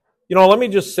Let me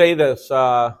just say this.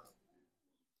 I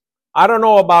don't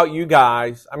know about you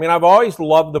guys. I've always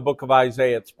loved the book of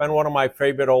Isaiah. It's been one of my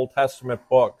favorite Old Testament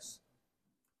books.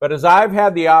 But as I've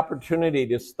had the opportunity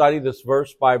to study this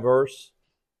verse by verse,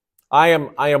 I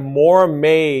am more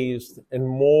amazed and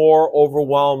more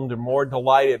overwhelmed and more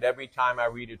delighted every time I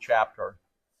read a chapter.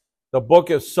 The book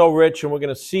is so rich, and we're going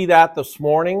to see that this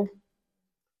morning.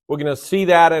 We're going to see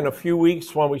that in a few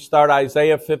weeks when we start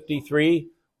Isaiah 53,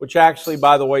 which actually,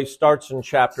 by the way, starts in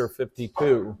chapter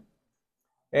 52.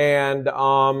 And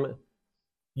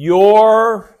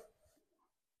your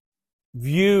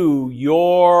view,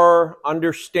 your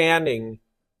understanding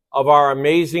of our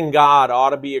amazing God ought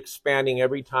to be expanding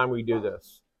every time we do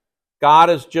this. God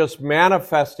is just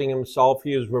manifesting himself.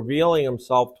 He is revealing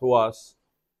himself to us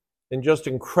in just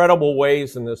incredible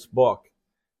ways in this book.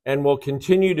 And will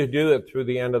continue to do it through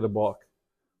the end of the book.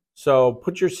 So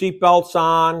put your seatbelts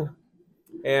on.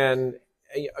 And,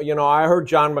 I heard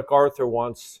John MacArthur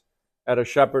once at a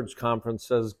Shepherd's Conference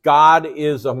says, God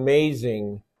is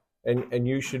amazing, and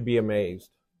you should be amazed.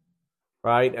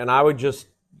 Right? And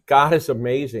God is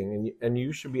amazing, and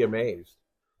you should be amazed.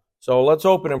 So let's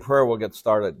open in prayer. We'll get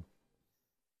started.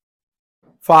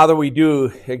 Father, we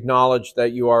do acknowledge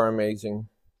that you are amazing.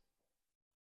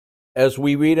 As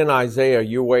we read in Isaiah,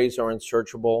 your ways are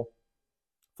unsearchable.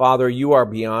 Father, you are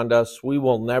beyond us. We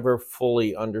will never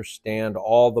fully understand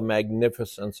all the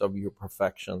magnificence of your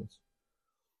perfections.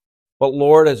 But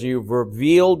Lord, as you've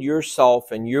revealed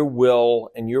yourself and your will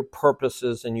and your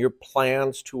purposes and your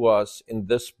plans to us in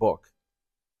this book,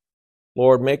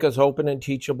 Lord, make us open and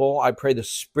teachable. I pray the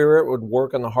Spirit would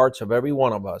work in the hearts of every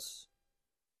one of us.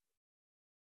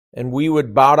 And we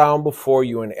would bow down before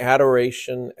you in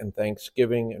adoration and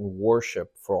thanksgiving and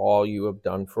worship for all you have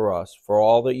done for us, for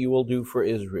all that you will do for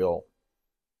Israel.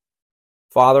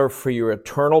 Father, for your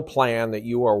eternal plan that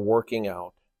you are working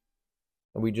out.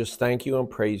 And we just thank you and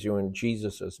praise you in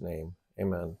Jesus' name.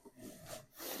 Amen.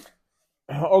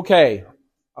 Okay.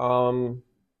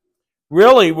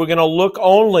 Really, we're going to look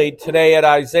only today at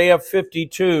Isaiah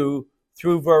 52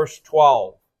 through verse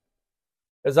 12.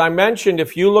 As I mentioned,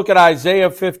 if you look at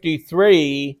Isaiah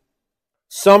 53,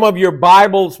 some of your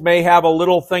Bibles may have a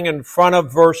little thing in front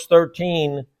of verse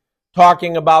 13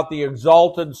 talking about the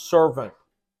exalted servant.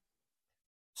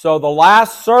 So the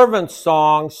last servant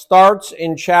song starts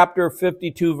in chapter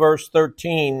 52, verse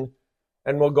 13,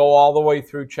 and will go all the way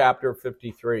through chapter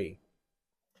 53.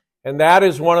 And that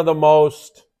is one of the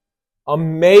most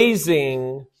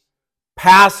amazing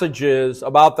passages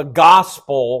about the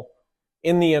gospel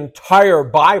in the entire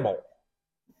Bible,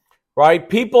 right?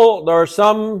 There are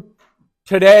some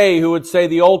today who would say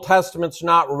the Old Testament's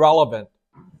not relevant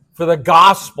for the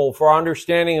gospel, for our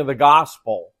understanding of the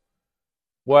gospel.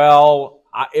 Well,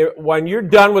 when you're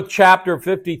done with chapter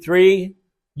 53,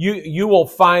 you will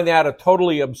find that a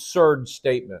totally absurd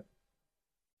statement,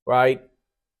 right?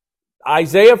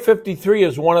 Isaiah 53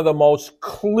 is one of the most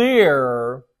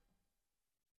clear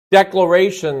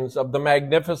declarations of the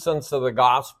magnificence of the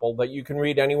gospel that you can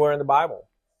read anywhere in the Bible.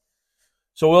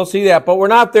 So we'll see that, but we're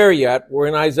not there yet. We're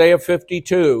in Isaiah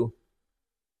 52.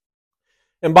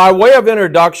 And by way of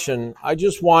introduction, I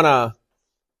just want to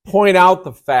point out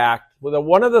the fact that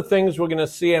one of the things we're going to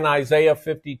see in Isaiah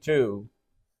 52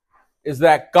 is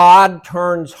that God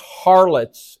turns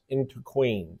harlots into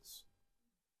queens.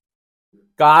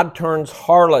 God turns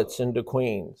harlots into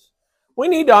queens. We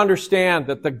need to understand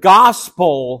that the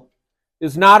gospel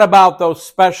is not about those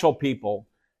special people.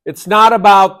 It's not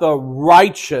about the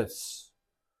righteous.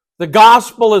 The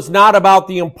gospel is not about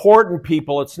the important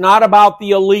people. It's not about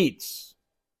the elites.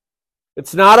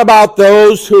 It's not about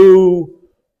those who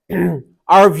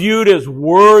are viewed as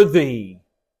worthy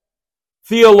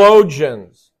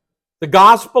theologians. The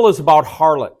gospel is about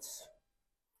harlots,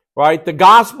 right? The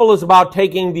gospel is about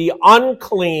taking the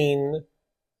unclean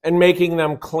and making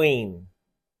them clean.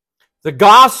 The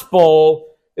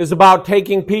gospel is about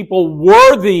taking people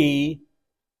worthy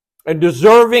and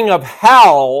deserving of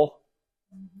hell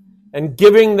and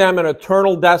giving them an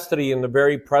eternal destiny in the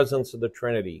very presence of the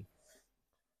Trinity.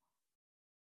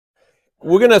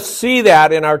 We're going to see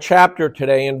that in our chapter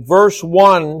today. In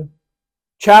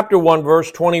chapter 1,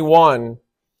 verse 21,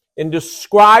 in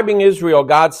describing Israel,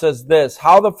 God says this,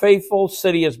 how the faithful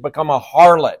city has become a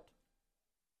harlot.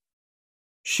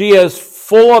 She is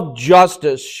full of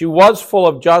justice. She was full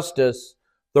of justice.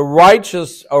 The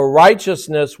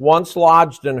righteousness once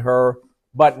lodged in her,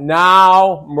 but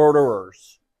now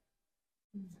murderers.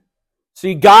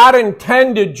 See, God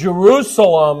intended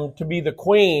Jerusalem to be the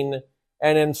queen,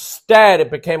 and instead it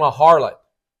became a harlot,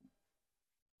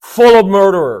 full of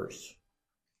murderers.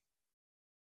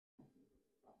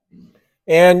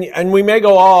 And we may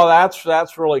go, oh,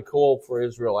 that's really cool for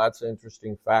Israel. That's an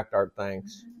interesting fact, Art,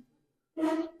 thanks.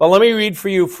 But let me read for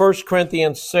you 1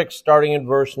 Corinthians 6, starting in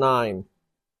verse 9.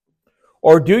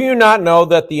 Or do you not know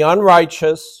that the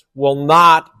unrighteous will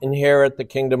not inherit the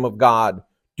kingdom of God?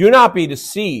 Do not be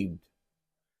deceived.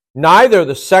 Neither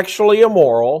the sexually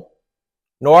immoral,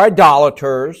 nor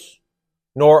idolaters,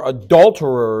 nor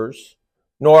adulterers,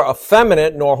 nor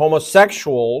effeminate, nor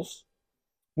homosexuals,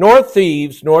 nor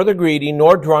thieves, nor the greedy,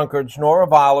 nor drunkards, nor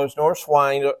revilers, nor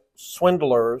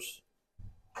swindlers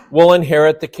will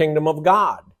inherit the kingdom of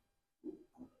God.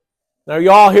 Now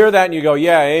you all hear that and you go,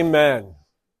 yeah, amen.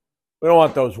 We don't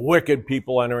want those wicked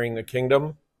people entering the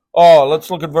kingdom. Oh, let's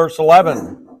look at verse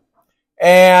 11.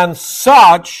 And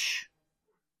such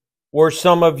were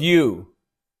some of you.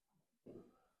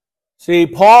 See,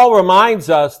 Paul reminds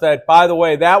us that, by the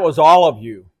way, that was all of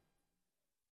you.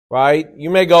 Right? You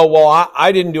may go, well,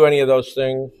 I didn't do any of those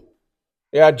things.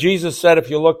 Yeah, Jesus said if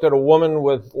you looked at a woman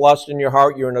with lust in your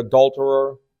heart, you're an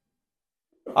adulterer.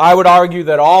 I would argue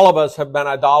that all of us have been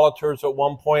idolaters at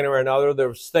one point or another.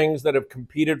 There's things that have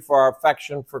competed for our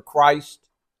affection for Christ.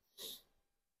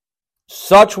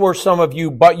 Such were some of you,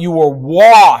 but you were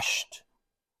washed,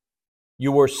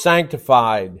 you were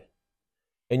sanctified,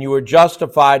 and you were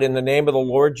justified in the name of the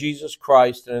Lord Jesus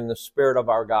Christ and in the Spirit of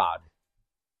our God.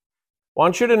 I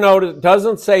want you to note it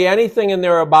doesn't say anything in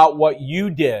there about what you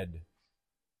did.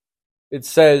 It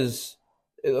says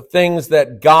things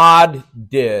that God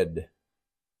did.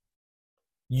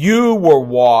 You were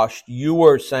washed, you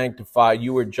were sanctified,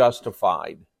 you were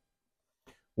justified.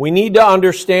 We need to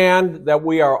understand that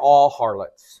we are all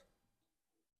harlots.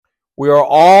 We are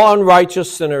all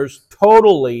unrighteous sinners,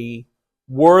 totally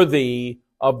worthy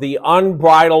of the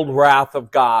unbridled wrath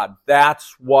of God.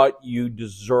 That's what you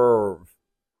deserve.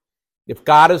 If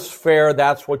God is fair,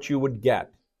 that's what you would get.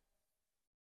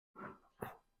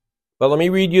 But let me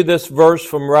read you this verse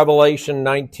from Revelation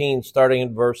 19, starting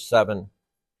in verse 7.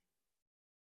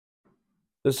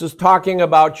 This is talking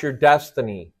about your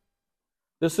destiny.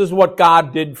 This is what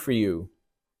God did for you.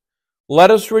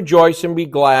 Let us rejoice and be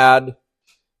glad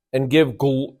and give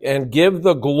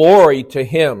the glory to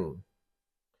Him.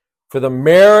 For the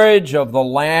marriage of the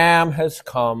Lamb has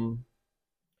come,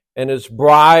 and His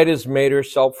bride has made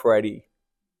herself ready.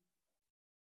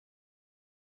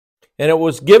 And it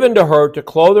was given to her to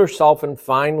clothe herself in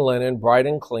fine linen, bright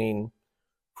and clean,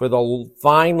 for the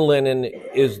fine linen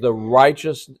is the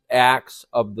righteous acts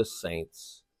of the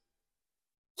saints.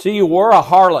 See, you were a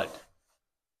harlot,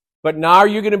 but now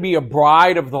you're going to be a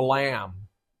bride of the Lamb.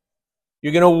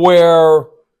 You're going to wear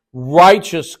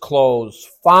righteous clothes,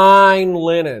 fine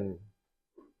linen.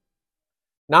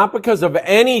 Not because of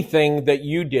anything that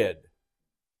you did.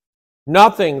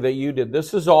 Nothing that you did.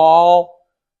 This is all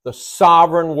the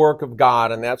sovereign work of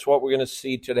God, and that's what we're going to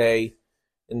see today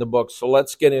in the book. So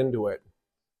let's get into it.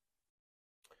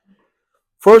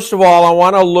 First of all, I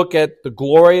want to look at the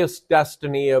glorious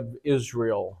destiny of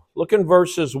Israel. Look in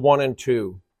verses 1 and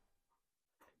 2.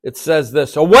 It says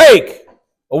this, Awake!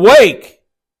 Awake!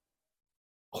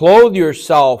 Clothe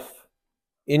yourself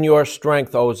in your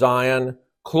strength, O Zion.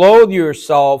 Clothe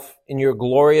yourself in your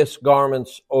glorious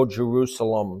garments, O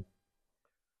Jerusalem,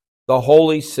 the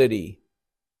holy city.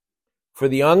 For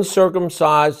the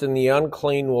uncircumcised and the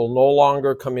unclean will no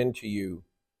longer come into you.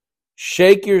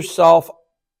 Shake yourself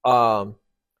from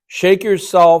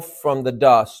the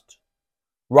dust.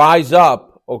 Rise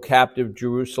up, O captive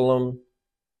Jerusalem.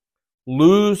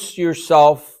 Loose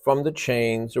yourself from the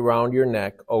chains around your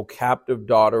neck, O captive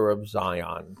daughter of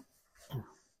Zion.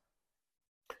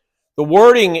 The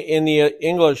wording in the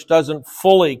English doesn't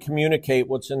fully communicate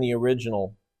what's in the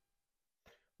original.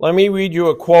 Let me read you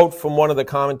a quote from one of the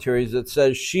commentaries that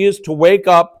says, She is to wake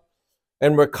up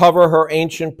and recover her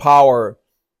ancient power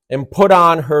and put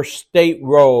on her state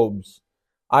robes,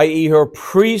 i.e. her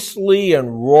priestly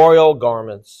and royal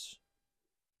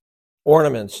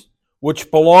ornaments, which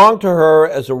belong to her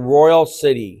as a royal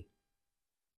city,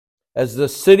 as the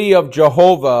city of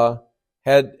Jehovah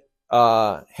had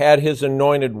his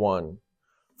anointed one.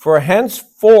 For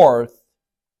henceforth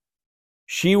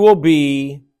she will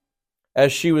be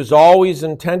as she was always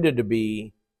intended to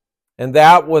be, and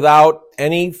that without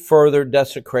any further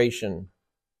desecration.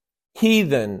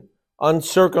 Heathen,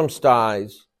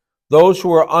 uncircumcised, those who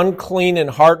were unclean in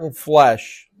heart and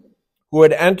flesh, who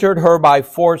had entered her by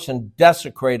force and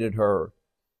desecrated her.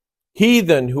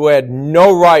 Heathen who had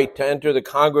no right to enter the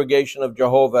congregation of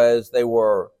Jehovah as they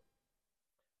were.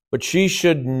 But she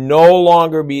should no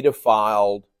longer be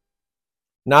defiled,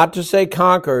 not to say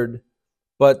conquered,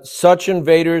 but such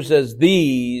invaders as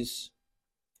these,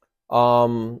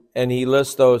 and he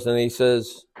lists those, and he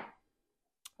says,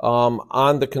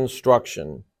 on the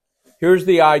construction. Here's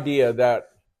the idea that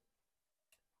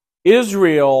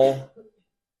Israel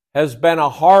has been a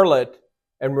harlot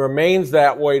and remains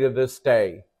that way to this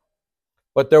day.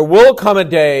 But there will come a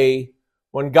day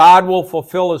when God will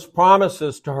fulfill his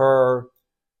promises to her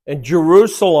and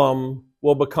Jerusalem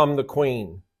will become the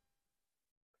queen.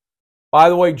 By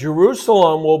the way,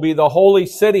 Jerusalem will be the holy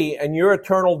city, and your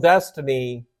eternal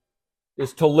destiny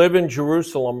is to live in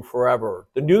Jerusalem forever,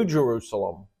 the new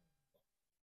Jerusalem.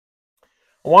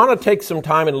 I want to take some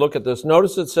time and look at this.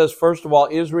 Notice it says, first of all,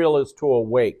 Israel is to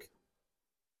awake.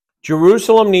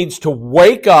 Jerusalem needs to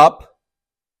wake up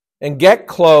and get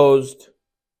closed,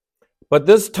 but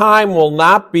this time will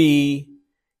not be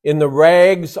in the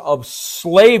rags of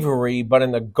slavery, but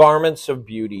in the garments of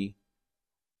beauty.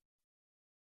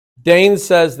 Dane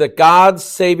says that God's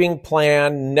saving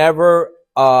plan never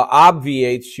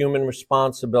obviates human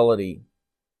responsibility.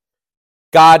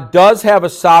 God does have a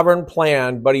sovereign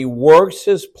plan, but he works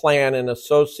his plan in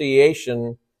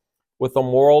association with the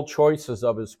moral choices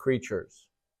of his creatures.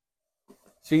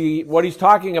 See, what he's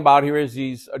talking about here is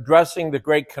he's addressing the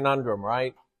great conundrum,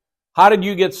 right? How did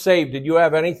you get saved? Did you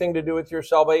have anything to do with your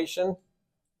salvation?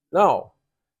 No.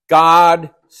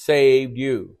 God saved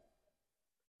you.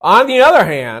 On the other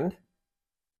hand,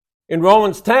 in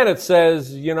Romans 10 it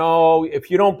says,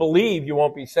 if you don't believe, you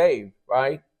won't be saved,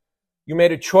 right? You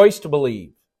made a choice to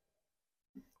believe.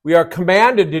 We are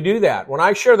commanded to do that. When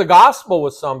I share the gospel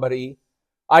with somebody,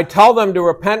 I tell them to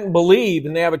repent and believe,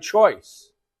 and they have a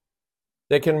choice.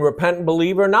 They can repent and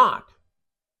believe or not.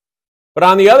 But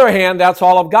on the other hand, that's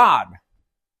all of God.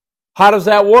 How does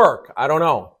that work? I don't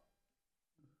know.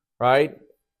 Right?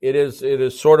 It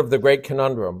is sort of the great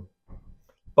conundrum.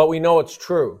 But we know it's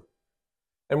true.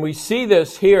 And we see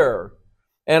this here.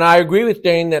 And I agree with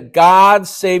Dane that God's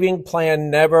saving plan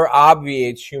never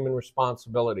obviates human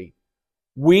responsibility.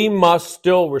 We must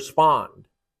still respond.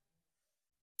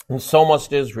 And so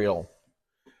must Israel.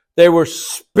 They were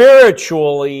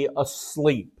spiritually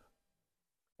asleep.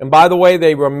 And by the way,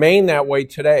 they remain that way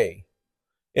today.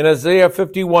 In Isaiah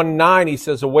 51:9, he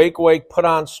says, "Awake, awake, put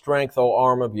on strength, O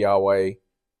arm of Yahweh.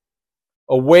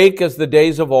 Awake as the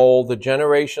days of old, the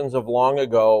generations of long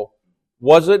ago.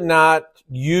 Was it not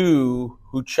you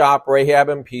who chopped Rahab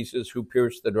in pieces, who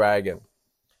pierced the dragon?"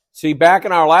 See, back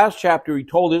in our last chapter, he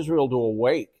told Israel to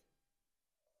awake.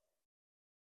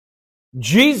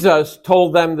 Jesus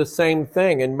told them the same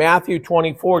thing. In Matthew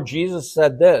 24, Jesus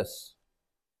said this,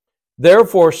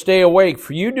 "Therefore stay awake,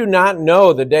 for you do not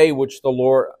know the day which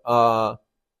the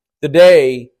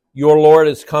day your Lord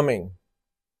is coming.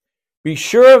 Be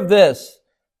sure of this,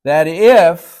 that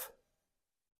if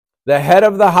the head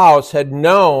of the house had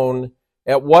known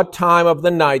at what time of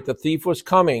the night the thief was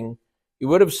coming, he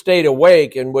would have stayed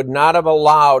awake and would not have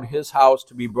allowed his house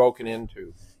to be broken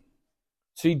into."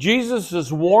 See, Jesus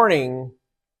is warning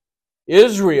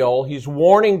Israel, he's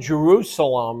warning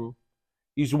Jerusalem,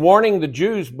 he's warning the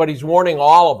Jews, but he's warning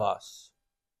all of us.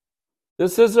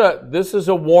 This is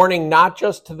a warning not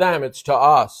just to them, it's to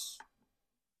us.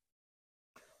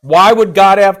 Why would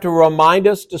God have to remind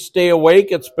us to stay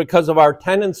awake? It's because of our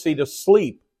tendency to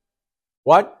sleep.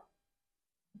 What?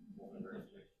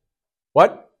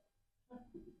 What?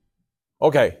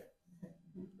 Okay.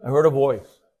 I heard a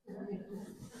voice.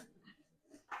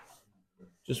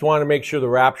 Just wanted to make sure the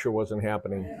rapture wasn't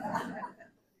happening.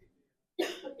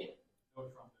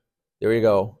 There you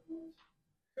go.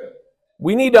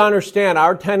 We need to understand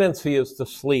our tendency is to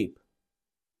sleep.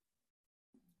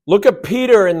 Look at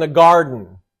Peter in the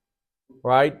garden,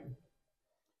 right?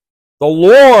 The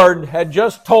Lord had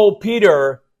just told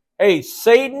Peter, "Hey,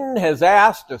 Satan has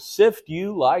asked to sift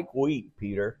you like wheat,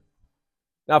 Peter."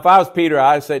 Now, if I was Peter,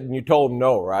 I'd said, "And you told him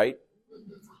no, right?"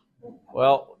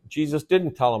 Well, Jesus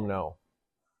didn't tell him no.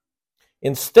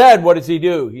 Instead, what does he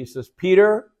do? He says,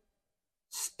 "Peter,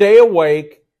 stay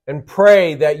awake and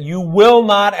pray that you will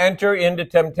not enter into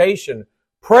temptation."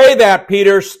 Pray that,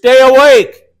 Peter. Stay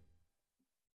awake.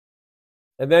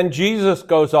 And then Jesus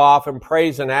goes off and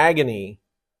prays in agony,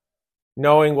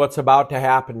 knowing what's about to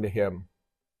happen to him.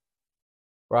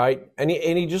 Right? And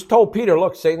he just told Peter,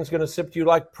 "Look, Satan's going to sift you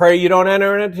like, pray you don't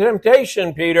enter into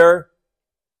temptation, Peter."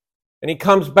 And he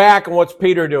comes back, and what's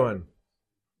Peter doing?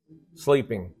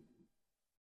 Sleeping.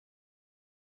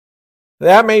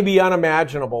 That may be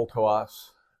unimaginable to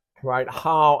us, right?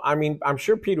 I'm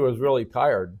sure Peter was really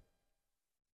tired.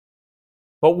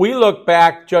 But we look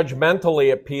back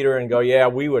judgmentally at Peter and go, "Yeah,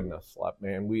 we wouldn't have slept,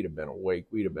 man. We'd have been awake.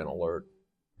 We'd have been alert."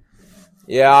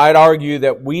 Yeah, I'd argue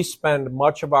that we spend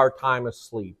much of our time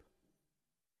asleep.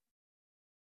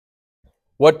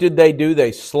 What did they do?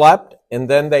 They slept, and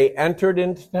then they entered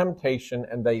into temptation,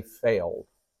 and they failed.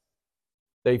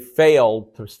 They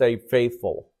failed to stay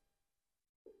faithful.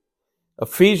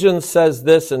 Ephesians says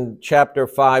this in chapter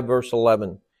 5, verse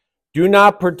 11. Do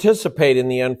not participate in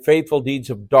the unfaithful deeds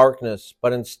of darkness,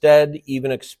 but instead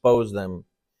even expose them.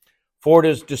 For it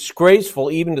is disgraceful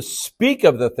even to speak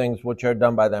of the things which are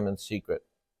done by them in secret.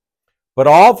 But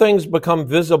all things become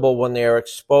visible when they are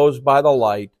exposed by the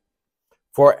light.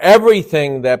 For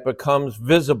everything that becomes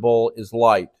visible is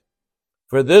light.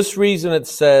 For this reason it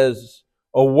says,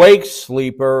 awake,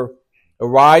 sleeper,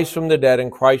 arise from the dead,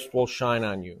 and Christ will shine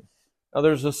on you. Now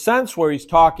there's a sense where he's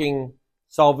talking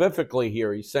salvifically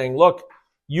here. He's saying, look,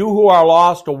 you who are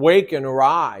lost, awaken,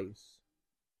 arise.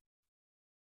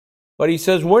 But he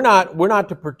says we're not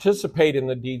to participate in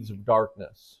the deeds of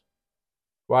darkness.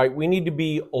 Right? We need to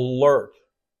be alert.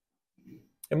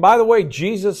 And by the way,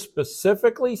 Jesus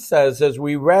specifically says, as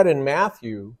we read in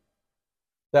Matthew,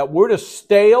 that we're to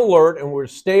stay alert and we're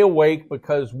to stay awake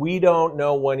because we don't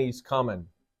know when he's coming.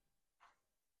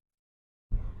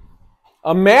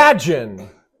 Imagine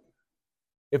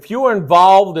if you were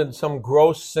involved in some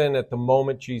gross sin at the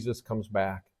moment Jesus comes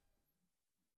back.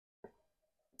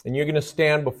 And you're going to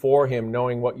stand before him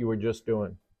knowing what you were just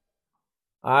doing.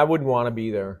 I wouldn't want to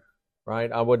be there,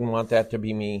 right? I wouldn't want that to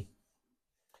be me.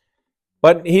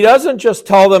 But he doesn't just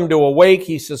tell them to awake.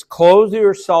 He says, clothe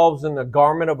yourselves in the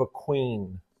garment of a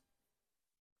queen.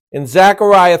 In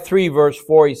Zechariah 3, verse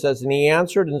 4, he says, and he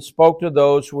answered and spoke to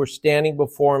those who were standing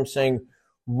before him, saying,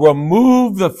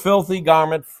 remove the filthy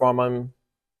garment from him.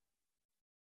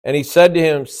 And he said to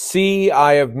him, see,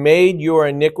 I have made your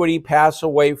iniquity pass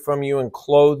away from you and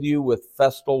clothe you with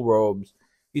festal robes.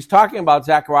 He's talking about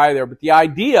Zechariah there, but the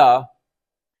idea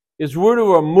is we're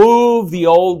to remove the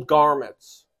old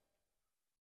garments.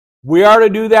 We are to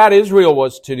do that. Israel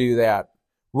was to do that.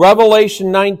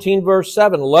 Revelation 19, verse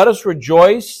 7, let us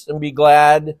rejoice and be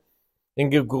glad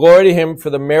and give glory to him, for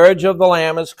the marriage of the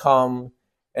Lamb has come,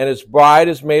 and his bride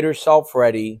has made herself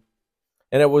ready.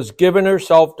 And it was given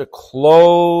herself to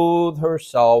clothe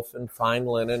herself in fine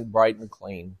linen, bright and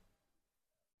clean.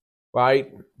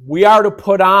 Right? We are to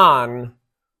put on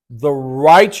the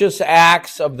righteous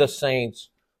acts of the saints.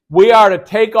 We are to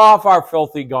take off our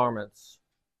filthy garments.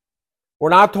 We're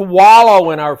not to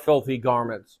wallow in our filthy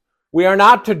garments. We are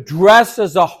not to dress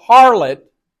as a harlot.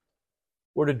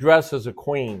 We're to dress as a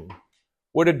queen.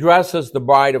 We're to dress as the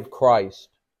bride of Christ.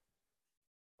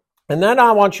 And then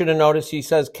I want you to notice he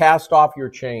says, cast off your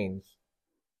chains.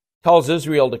 Tells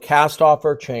Israel to cast off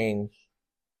her chains.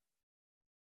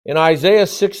 In Isaiah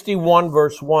 61,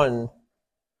 verse 1,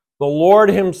 the Lord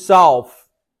himself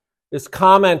is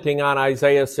commenting on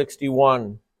Isaiah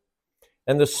 61.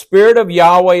 And the Spirit of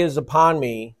Yahweh is upon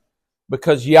me,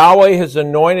 because Yahweh has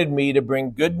anointed me to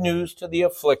bring good news to the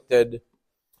afflicted,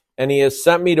 and he has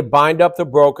sent me to bind up the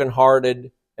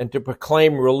brokenhearted, and to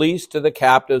proclaim release to the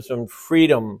captives and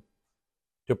freedom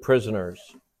to prisoners.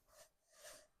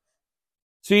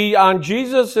 See, on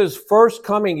Jesus' first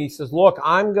coming, he says, look,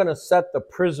 I'm going to set the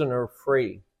prisoner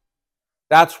free.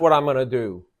 That's what I'm going to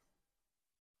do.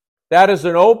 That is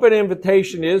an open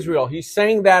invitation to Israel. He's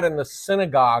saying that in the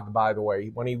synagogue, by the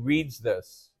way, when he reads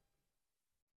this.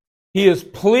 He is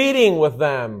pleading with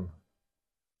them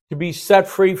to be set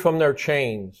free from their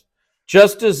chains.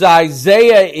 Just as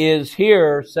Isaiah is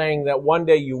here saying that one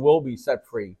day you will be set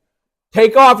free.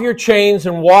 Take off your chains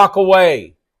and walk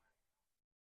away.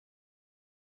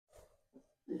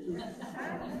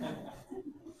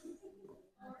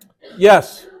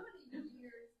 Yes.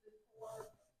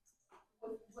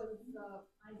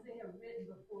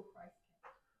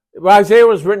 Isaiah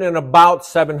was written in about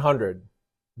 700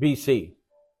 BC,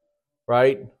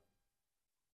 right?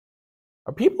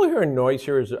 Are people hearing noise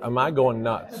here? Am I going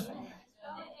nuts?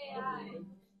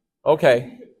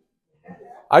 Okay.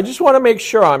 I just want to make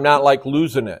sure I'm not like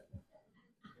losing it.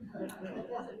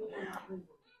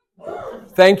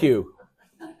 Thank you.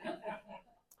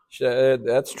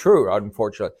 That's true,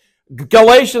 unfortunately.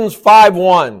 Galatians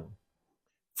 5:1.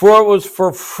 For it was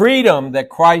for freedom that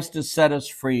Christ has set us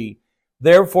free.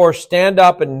 Therefore, stand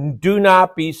up and do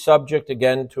not be subject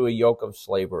again to a yoke of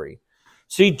slavery.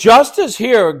 See, just as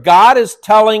here, God is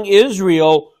telling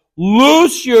Israel,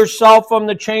 loose yourself from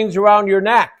the chains around your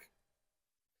neck.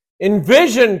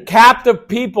 Envision captive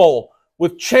people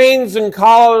with chains and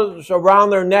collars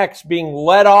around their necks being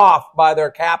led off by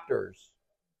their captors.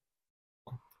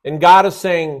 And God is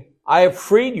saying, I have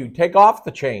freed you. Take off the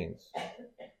chains.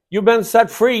 You've been set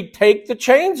free. Take the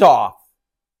chains off.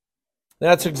 And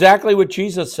that's exactly what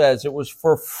Jesus says. It was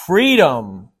for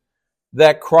freedom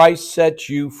that Christ set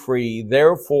you free.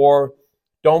 Therefore,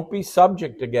 don't be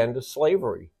subject again to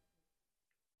slavery.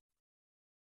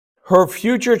 Her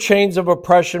future chains of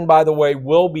oppression, by the way,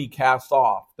 will be cast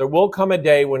off. There will come a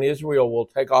day when Israel will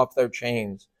take off their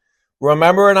chains.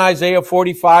 Remember in Isaiah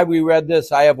 45, we read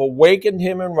this, I have awakened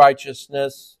him in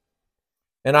righteousness,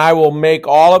 and I will make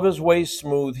all of his ways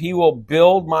smooth. He will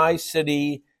build my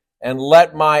city and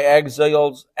let my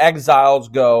exiles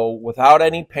go without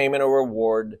any payment or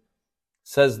reward,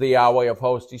 says the Yahweh of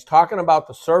hosts. He's talking about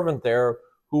the servant there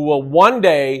who will one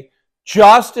day,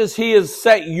 just as he has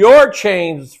set your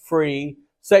chains free,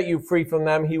 set you free from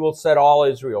them, he will set all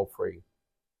Israel free.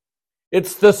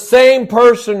 It's the same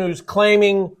person who's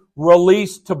claiming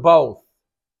release to both.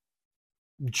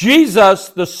 Jesus,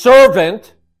 the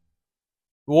servant,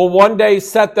 will one day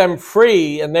set them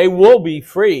free, and they will be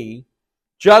free,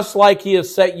 just like he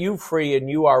has set you free and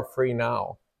you are free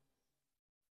now.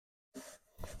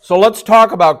 So let's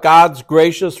talk about God's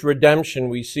gracious redemption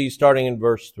we see starting in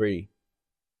verse 3.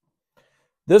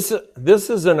 This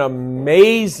is an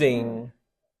amazing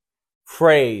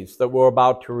phrase that we're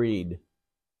about to read.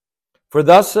 For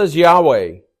thus says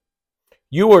Yahweh,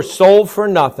 you were sold for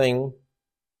nothing,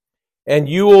 and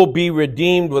you will be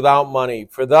redeemed without money.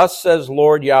 For thus says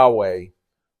Lord Yahweh,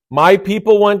 my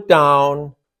people went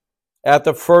down at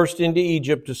the first into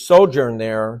Egypt to sojourn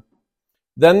there.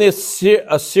 Then the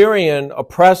Assyrian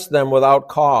oppressed them without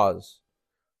cause.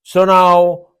 So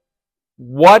now,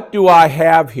 what do I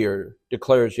have here,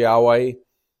 declares Yahweh?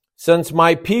 Since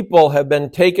my people have been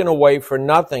taken away for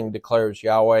nothing, declares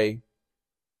Yahweh,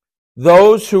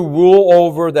 those who rule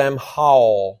over them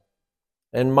howl,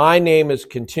 and my name is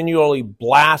continually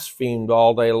blasphemed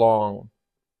all day long.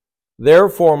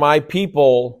 Therefore my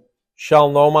people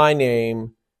shall know my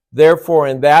name. Therefore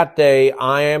in that day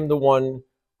I am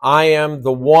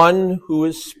the one who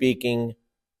is speaking.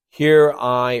 Here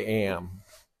I am.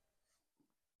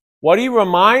 What he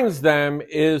reminds them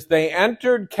is they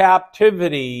entered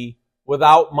captivity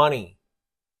without money.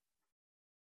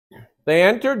 They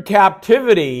entered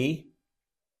captivity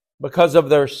because of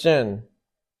their sin.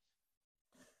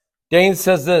 Dane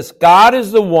says this, God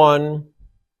is the one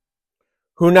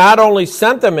who not only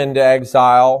sent them into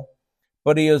exile,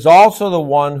 but he is also the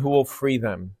one who will free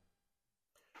them.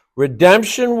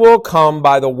 Redemption will come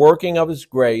by the working of his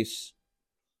grace,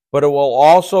 but it will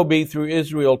also be through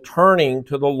Israel turning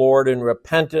to the Lord in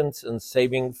repentance and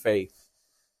saving faith.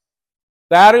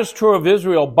 That is true of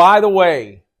Israel. By the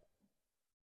way,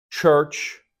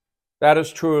 church, that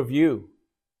is true of you.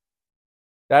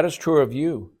 That is true of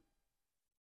you.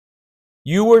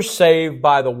 You were saved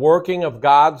by the working of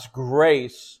God's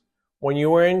grace when you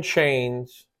were in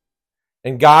chains,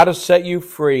 and God has set you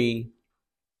free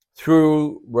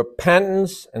through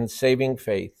repentance and saving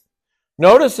faith.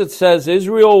 Notice it says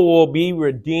Israel will be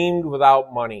redeemed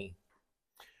without money.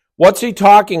 What's he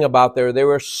talking about there? They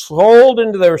were sold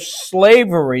into their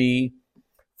slavery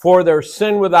for their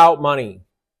sin without money.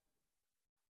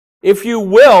 If you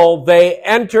will, they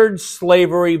entered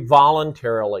slavery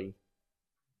voluntarily.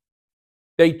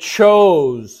 They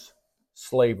chose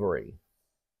slavery.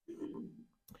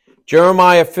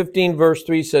 Jeremiah 15 verse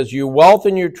 3 says, your wealth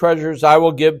and your treasures I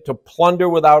will give to plunder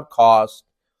without cost,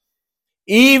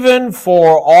 even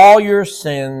for all your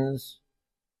sins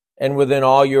and within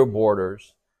all your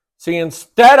borders. See,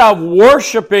 instead of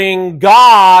worshiping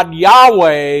God,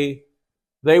 Yahweh,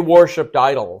 they worshiped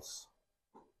idols.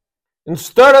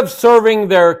 Instead of serving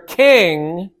their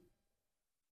king,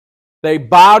 they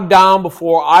bowed down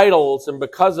before idols, and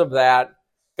because of that,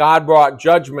 God brought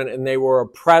judgment, and they were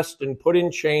oppressed and put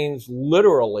in chains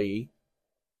literally,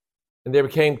 and they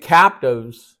became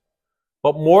captives.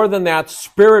 But more than that,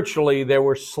 spiritually, they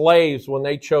were slaves when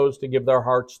they chose to give their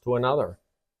hearts to another.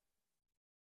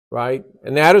 Right?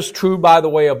 And that is true, by the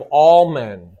way, of all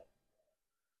men.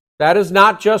 That is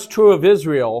not just true of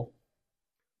Israel.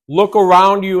 Look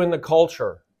around you in the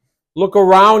culture. Look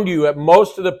around you at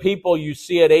most of the people you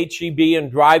see at HEB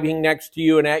and driving next to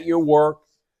you and at your work,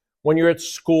 when you're at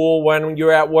school, when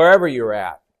you're at wherever you're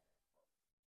at.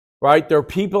 Right? There are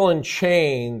people in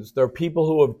chains. There are people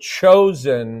who have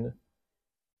chosen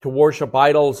to worship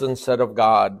idols instead of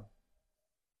God.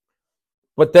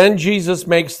 But then Jesus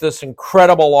makes this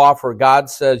incredible offer. God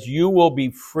says, you will be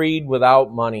freed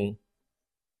without money.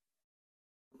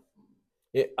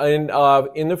 In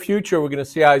the future, we're going to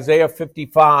see Isaiah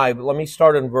 55. Let me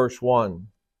start in verse 1.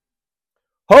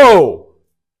 Ho!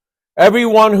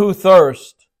 Everyone who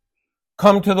thirsts,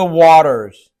 come to the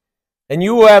waters. And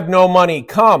you who have no money,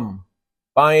 come,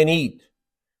 buy and eat.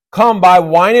 Come, buy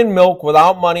wine and milk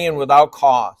without money and without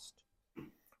cost.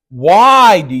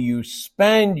 Why do you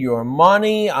spend your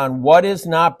money on what is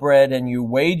not bread, and your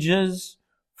wages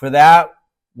for that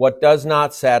what does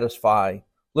not satisfy?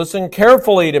 Listen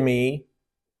carefully to me.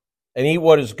 and eat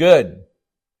what is good,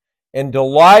 and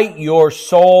delight your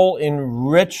soul in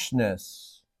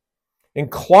richness.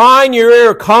 Incline your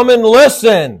ear, come and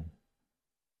listen,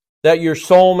 that your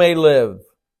soul may live.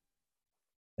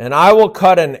 And I will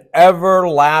cut an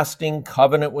everlasting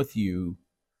covenant with you,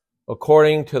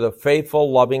 according to the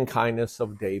faithful loving kindness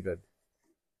of David.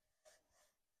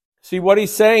 See, what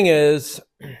he's saying is,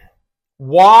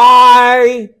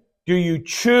 why do you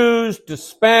choose to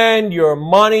spend your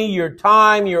money, your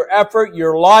time, your effort,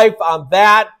 your life on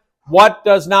that what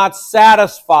does not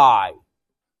satisfy?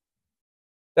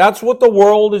 That's what the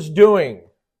world is doing.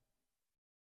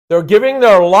 They're giving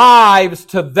their lives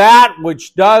to that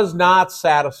which does not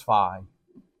satisfy.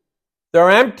 They're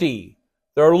empty.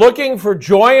 They're looking for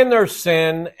joy in their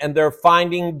sin, and they're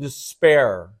finding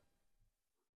despair.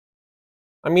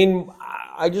 I mean,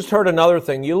 I just heard another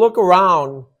thing. You look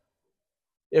around,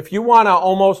 if you want to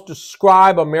almost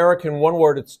describe America in one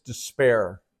word, it's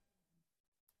despair.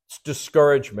 It's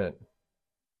discouragement.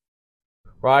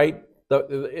 Right?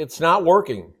 It's not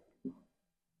working.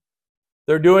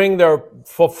 They're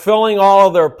fulfilling all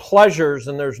of their pleasures,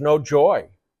 and there's no joy.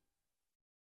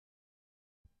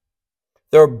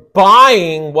 They're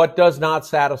buying what does not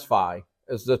satisfy,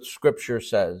 as the scripture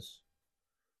says.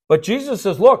 But Jesus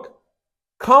says, look,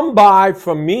 come buy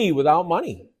from me without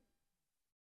money,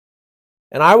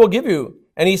 and I will give you.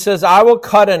 And he says, I will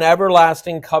cut an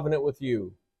everlasting covenant with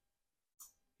you.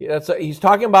 He's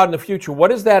talking about in the future.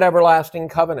 What is that everlasting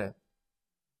covenant?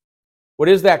 What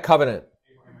is that covenant?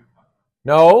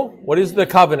 No. What is the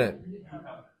covenant?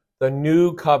 The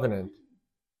new covenant.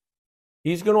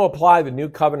 He's going to apply the new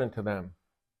covenant to them.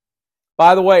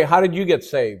 By the way, how did you get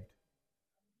saved?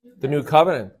 The new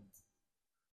covenant.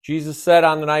 Jesus said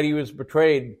on the night he was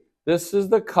betrayed, this is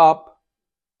the cup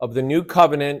of the new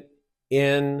covenant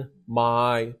in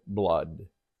my blood.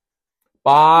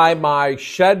 By my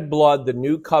shed blood, the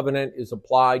new covenant is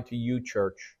applied to you,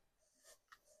 church.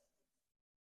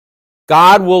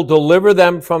 God will deliver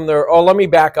them from their... Oh, let me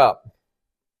back up.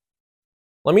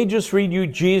 Let me just read you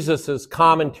Jesus'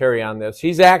 commentary on this.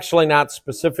 He's actually not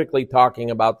specifically talking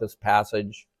about this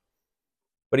passage,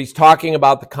 but he's talking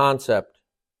about the concept.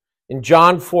 In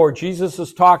John 4, Jesus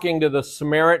is talking to the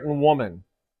Samaritan woman.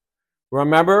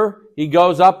 Remember, he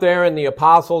goes up there and the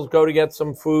apostles go to get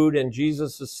some food, and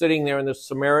Jesus is sitting there and this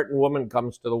Samaritan woman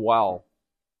comes to the well.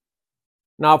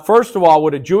 Now, first of all,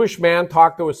 would a Jewish man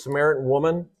talk to a Samaritan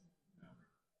woman?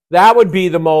 That would be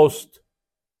the most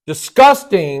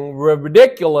disgusting,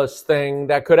 ridiculous thing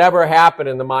that could ever happen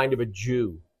in the mind of a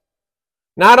Jew.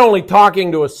 Not only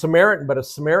talking to a Samaritan, but a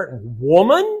Samaritan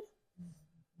woman?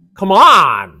 Come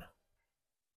on!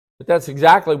 But that's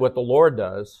exactly what the Lord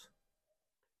does,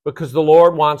 because the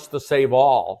Lord wants to save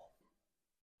all.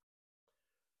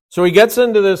 So he gets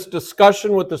into this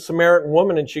discussion with the Samaritan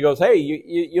woman, and she goes, hey,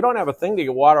 you don't have a thing to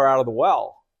get water out of the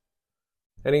well.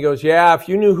 And he goes, yeah, if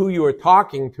you knew who you were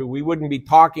talking to, we wouldn't be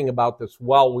talking about this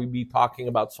well. We'd be talking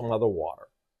about some other water.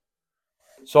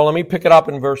 So let me pick it up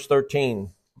in verse 13.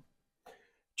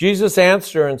 Jesus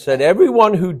answered her and said,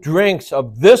 everyone who drinks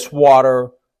of this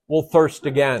water will thirst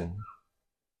again.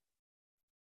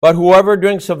 But whoever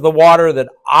drinks of the water that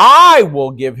I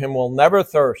will give him will never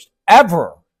thirst,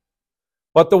 ever.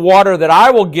 But the water that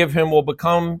I will give him will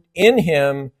become in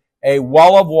him a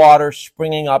well of water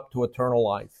springing up to eternal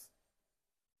life.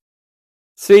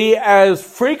 See, as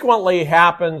frequently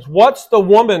happens, what's the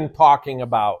woman talking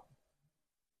about?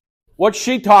 What's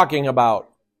she talking about?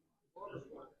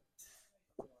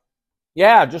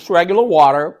 Yeah, just regular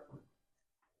water.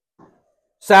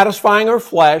 Satisfying her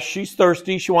flesh. She's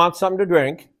thirsty. She wants something to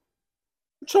drink.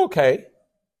 It's okay.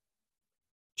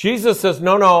 Jesus says,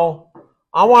 no,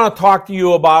 I want to talk to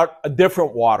you about a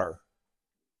different water.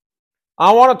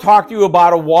 I want to talk to you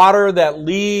about a water that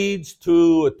leads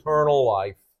to eternal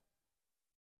life.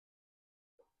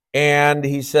 And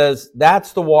he says,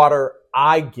 that's the water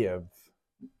I give.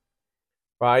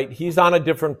 Right? He's on a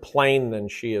different plane than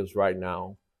she is right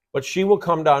now. But she will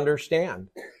come to understand.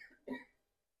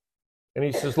 And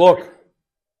he says, look,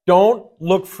 don't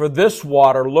look for this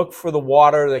water. Look for the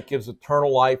water that gives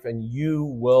eternal life, and you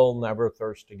will never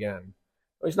thirst again.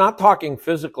 He's not talking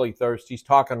physically thirst. He's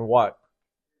talking what?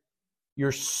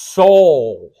 Your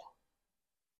soul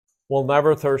will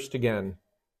never thirst again.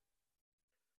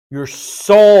 Your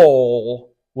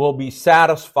soul will be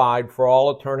satisfied for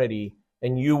all eternity,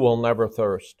 and you will never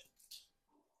thirst.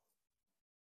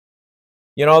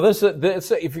 You know, this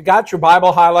if you got your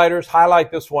Bible highlighters,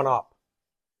 highlight this one up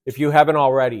if you haven't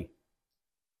already.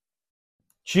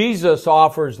 Jesus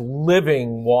offers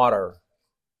living water.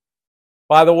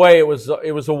 By the way, it was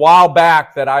a while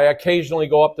back that I occasionally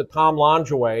go up to Tom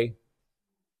Longeaway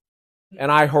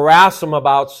and I harass them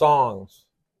about songs.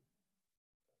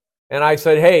 And I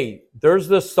said, hey, there's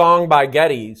this song by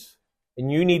Geddes,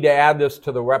 and you need to add this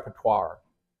to the repertoire.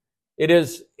 It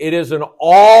is in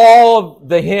all of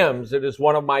the hymns, it is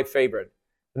one of my favorite.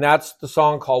 And that's the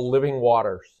song called Living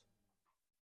Waters.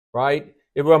 Right?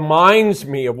 It reminds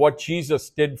me of what Jesus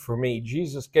did for me.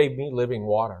 Jesus gave me living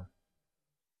water.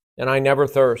 And I never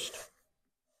thirst.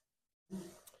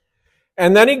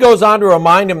 And then he goes on to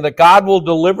remind him that God will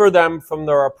deliver them from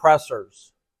their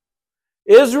oppressors.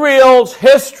 Israel's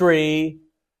history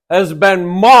has been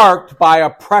marked by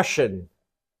oppression.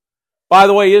 By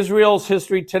the way, Israel's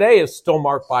history today is still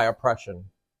marked by oppression.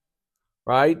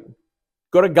 Right?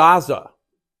 Go to Gaza.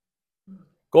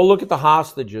 Go look at the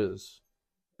hostages.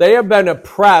 They have been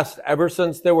oppressed ever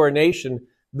since they were a nation.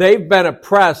 They've been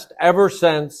oppressed ever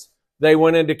since they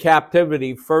went into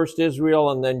captivity. First Israel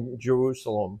and then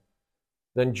Jerusalem,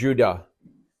 then Judah.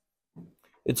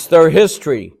 It's their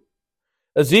history.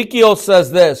 Ezekiel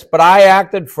says this, but I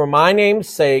acted for my name's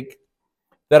sake,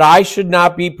 that I should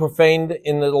not be profaned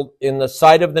in the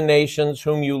sight of the nations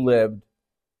whom you lived,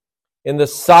 in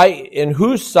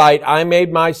whose sight I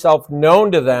made myself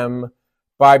known to them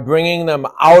by bringing them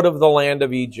out of the land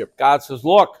of Egypt. God says,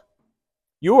 look,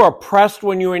 you were oppressed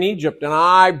when you were in Egypt, and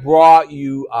I brought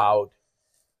you out.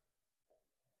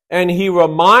 And he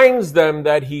reminds them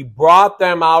that he brought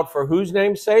them out for whose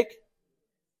name's sake?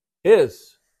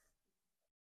 His.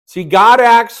 See, God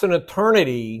acts in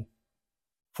eternity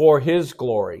for his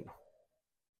glory.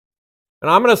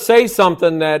 And I'm going to say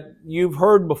something that you've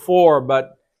heard before,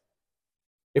 but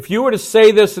if you were to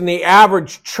say this in the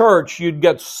average church, you'd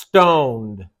get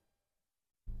stoned.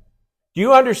 Do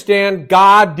you understand?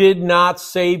 God did not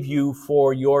save you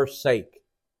for your sake.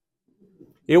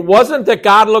 It wasn't that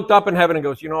God looked up in heaven and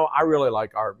goes, I really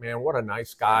like Art, man. What a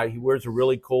nice guy. He wears a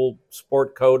really cool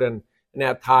sport coat and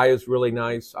that tie is really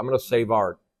nice. I'm going to save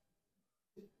Art.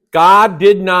 God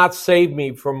did not save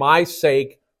me for my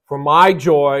sake, for my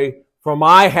joy, for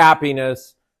my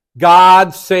happiness.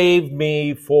 God saved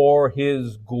me for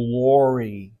his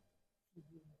glory.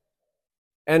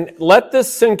 And let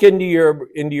this sink into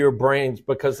your brains,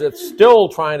 because it's still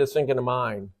trying to sink into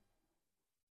mine.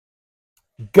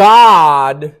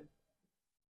 God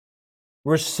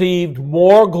received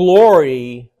more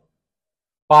glory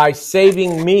by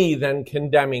saving me than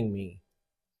condemning me.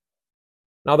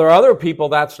 Now, there are other people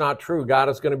that's not true. God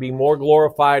is going to be more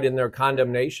glorified in their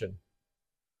condemnation.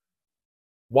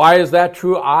 Why is that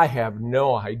true? I have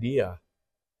no idea.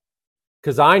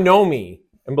 Because I know me.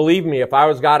 And believe me, if I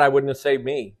was God, I wouldn't have saved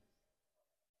me.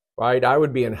 Right? I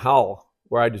would be in hell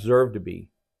where I deserve to be.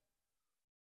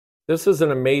 This is an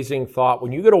amazing thought.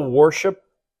 When you get to worship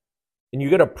and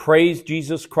you get to praise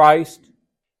Jesus Christ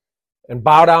and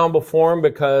bow down before him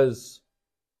because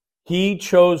he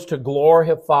chose to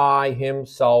glorify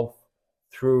himself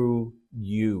through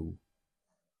you.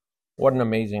 What an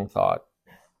amazing thought.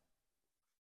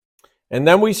 And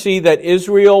then we see that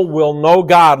Israel will know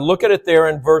God. Look at it there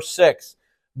in verse 6.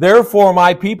 Therefore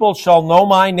my people shall know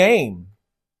my name.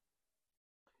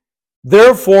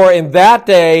 Therefore in that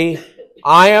day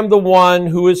I am the one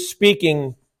who is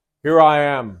speaking. Here I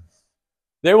am.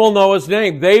 They will know his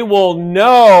name. They will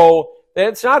know.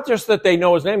 It's not just that they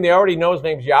know his name. They already know his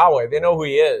name's Yahweh. They know who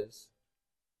he is.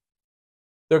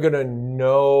 They're going to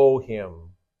know him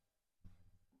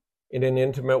in an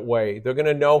intimate way. They're going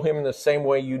to know him in the same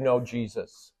way you know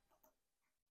Jesus.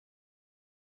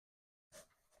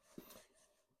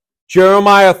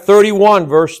 Jeremiah 31,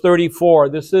 verse 34.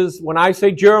 This is, when I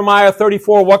say Jeremiah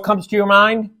 34, what comes to your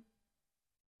mind?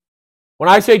 When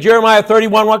I say Jeremiah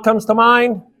 31, what comes to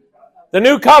mind? The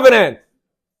new covenant.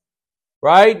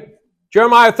 Right?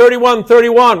 Jeremiah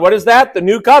 31:31. What is that? The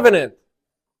new covenant.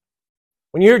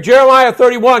 When you hear Jeremiah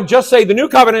 31, just say the new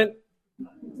covenant.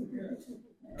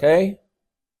 Okay?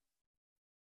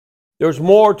 There's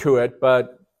more to it,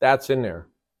 but that's in there.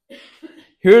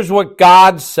 Here's what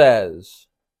God says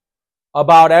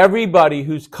about everybody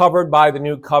who's covered by the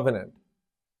new covenant.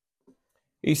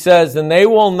 He says, and they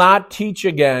will not teach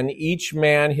again each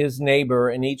man his neighbor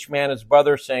and each man his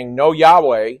brother, saying, know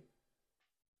Yahweh,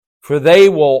 for they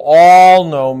will all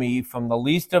know me, from the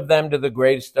least of them to the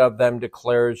greatest of them,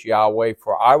 declares Yahweh.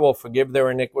 For I will forgive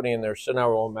their iniquity, and their sin I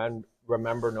will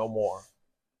remember no more.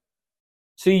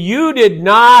 See, you did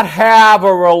not have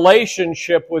a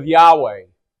relationship with Yahweh.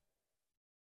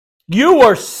 You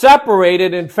were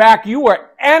separated. In fact, you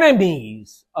were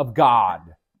enemies of God.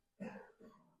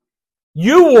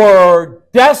 You were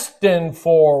destined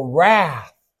for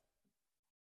wrath.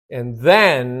 And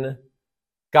then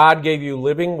God gave you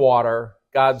living water.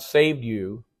 God saved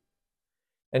you.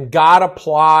 And God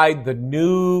applied the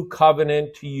new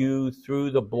covenant to you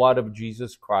through the blood of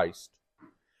Jesus Christ.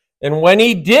 And when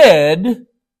He did,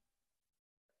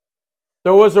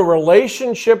 there was a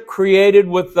relationship created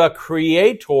with the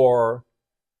Creator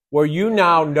where you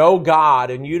now know God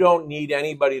and you don't need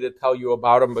anybody to tell you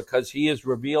about Him because He has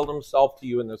revealed Himself to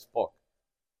you in this book.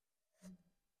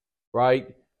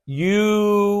 Right?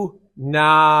 You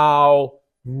now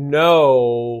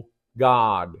know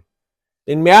God.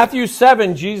 In Matthew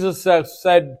 7, Jesus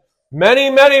said,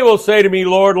 many, many will say to me,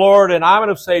 Lord, Lord, and I'm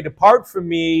going to say, depart from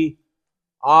me,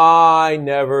 I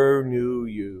never knew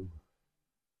you.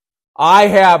 I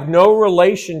have no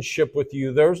relationship with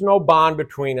you. There's no bond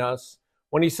between us.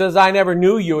 When He says, I never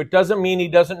knew you, it doesn't mean He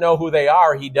doesn't know who they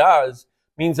are. He does.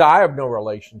 It means I have no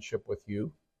relationship with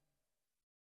you.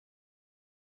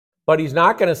 But He's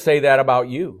not going to say that about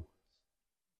you.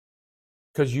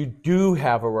 Because you do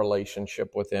have a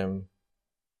relationship with Him.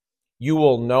 You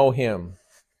will know Him.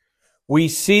 We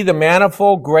see the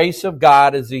manifold grace of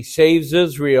God as He saves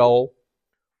Israel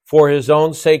for His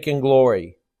own sake and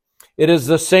glory. It is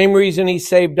the same reason He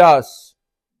saved us,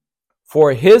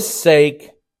 for His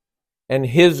sake and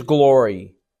His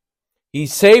glory. He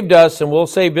saved us and will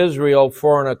save Israel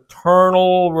for an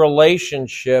eternal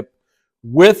relationship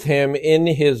with Him in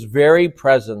His very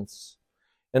presence.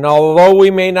 And although we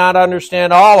may not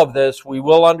understand all of this, we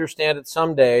will understand it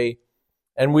someday,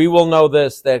 and we will know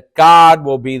this, that God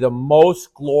will be the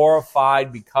most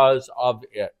glorified because of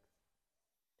it.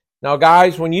 Now,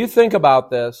 guys, when you think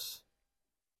about this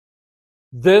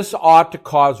ought to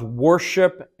cause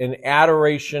worship and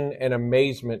adoration and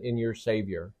amazement in your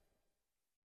Savior.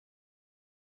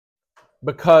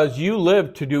 Because you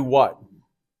live to do what?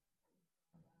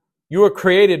 You were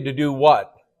created to do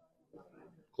what?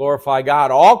 Glorify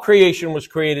God. All creation was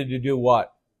created to do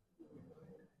what?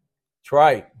 That's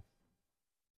right.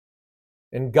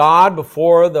 And God,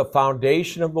 before the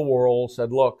foundation of the world,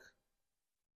 said, look,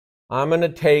 I'm going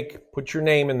to put your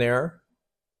name in there,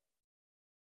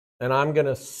 and I'm going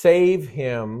to save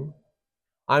him.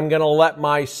 I'm going to let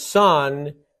my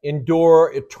Son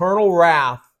endure eternal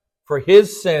wrath for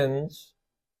his sins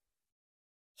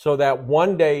so that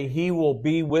one day he will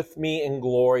be with me in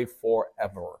glory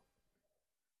forever.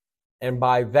 And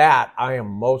by that, I am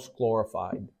most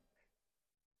glorified.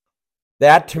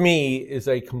 That to me is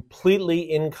a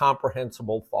completely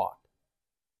incomprehensible thought.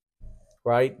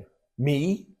 Right?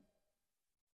 Me?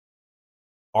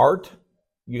 Art?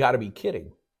 You got to be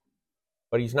kidding.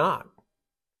 But he's not.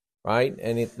 Right?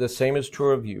 And the same is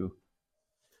true of you.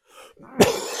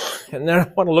 And then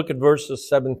I want to look at verses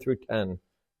 7 through 10.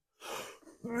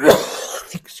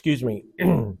 Excuse me.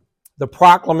 The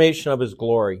proclamation of his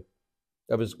glory,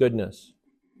 of his goodness.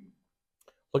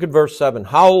 Look at verse 7.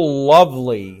 How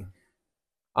lovely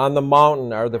on the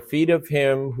mountain are the feet of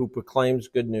him who proclaims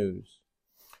good news,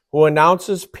 who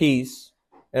announces peace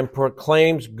and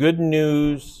proclaims good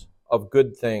news of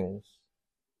good things,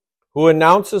 who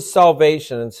announces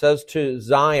salvation and says to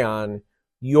Zion,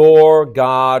 your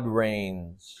God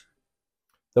reigns.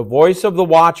 The voice of the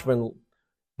watchman,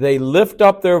 they lift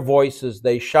up their voices,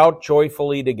 they shout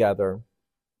joyfully together,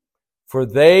 for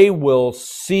they will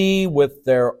see with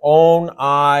their own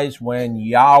eyes when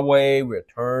Yahweh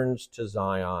returns to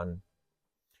Zion.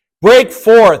 Break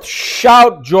forth,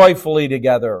 shout joyfully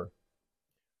together.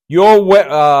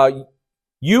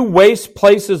 You waste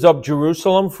places of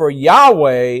Jerusalem, for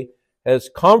Yahweh has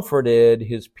comforted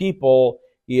his people.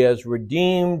 He has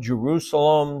redeemed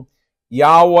Jerusalem.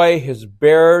 Yahweh has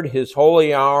bared his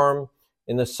holy arm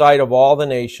in the sight of all the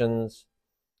nations,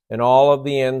 and all of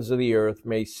the ends of the earth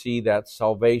may see that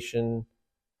salvation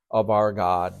of our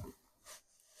God.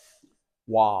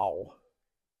 Wow.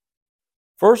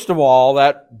 First of all,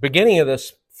 that beginning of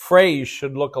this phrase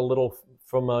should look a little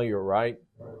familiar, right?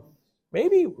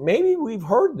 Maybe we've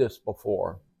heard this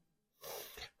before.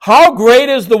 How great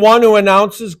is the one who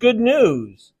announces good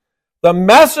news? The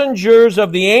messengers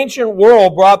of the ancient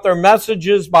world brought their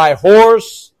messages by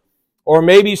horse, or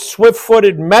maybe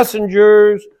swift-footed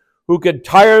messengers who could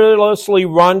tirelessly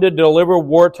run to deliver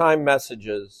wartime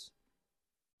messages.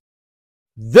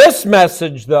 This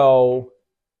message, though,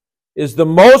 is the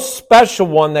most special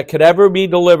one that could ever be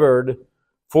delivered,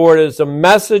 for it is a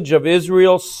message of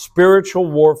Israel's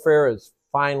spiritual warfare is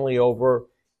finally over.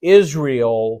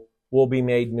 Israel will be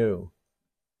made new.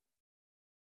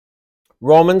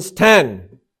 Romans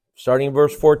 10, starting in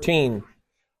verse 14.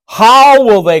 How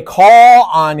will they call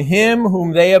on him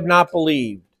whom they have not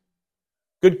believed?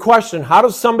 Good question. How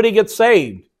does somebody get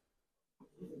saved?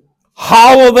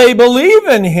 How will they believe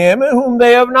in him whom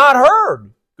they have not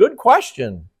heard? Good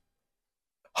question.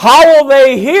 How will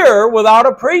they hear without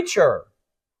a preacher?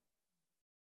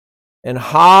 And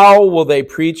how will they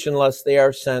preach unless they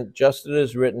are sent? Just as it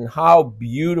is written, how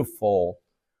beautiful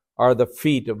are the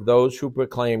feet of those who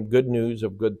proclaim good news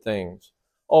of good things.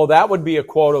 Oh, that would be a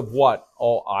quote of what?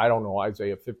 Oh, I don't know,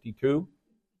 Isaiah 52.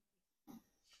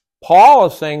 Paul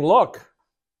is saying, look,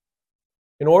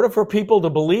 in order for people to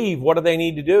believe, what do they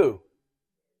need to do?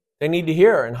 They need to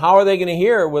hear. And how are they going to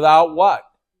hear without what?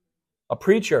 A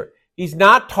preacher. He's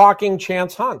not talking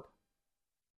Chance Hunt.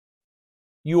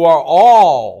 You are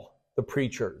all the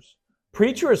preachers.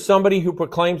 Preacher is somebody who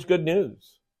proclaims good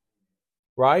news.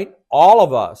 Right? All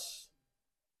of us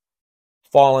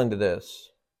fall into this.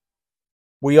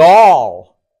 We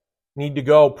all need to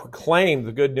go proclaim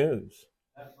the good news.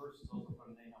 That verse is also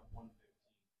from Nahum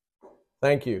 1:15.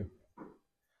 Thank you.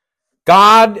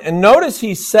 God, and notice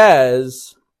he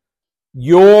says,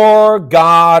 your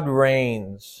God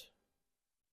reigns.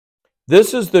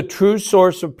 This is the true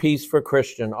source of peace for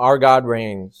Christian. Our God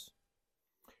reigns.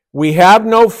 We have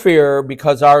no fear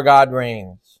because our God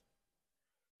reigns.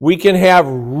 We can have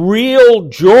real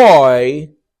joy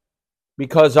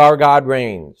because our God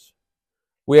reigns.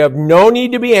 We have no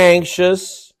need to be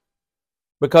anxious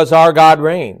because our God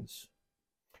reigns.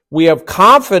 We have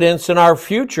confidence in our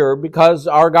future because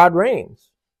our God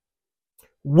reigns.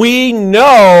 We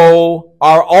know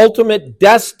our ultimate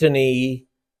destiny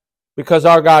because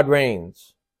our God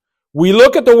reigns. We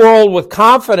look at the world with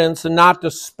confidence and not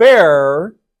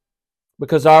despair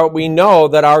because we know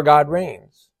that our God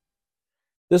reigns.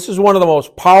 This is one of the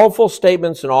most powerful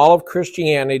statements in all of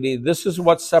Christianity. This is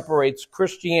what separates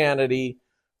Christianity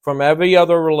from every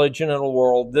other religion in the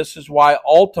world. This is why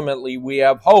ultimately we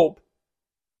have hope,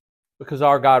 because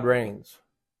our God reigns.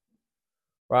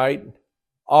 Right?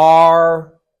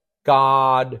 Our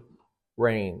God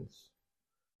reigns.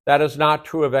 That is not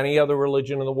true of any other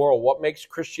religion in the world. What makes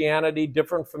Christianity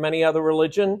different from any other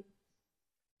religion?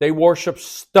 They worship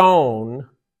stone.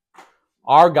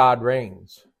 Our God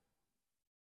reigns.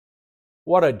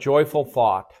 What a joyful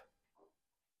thought.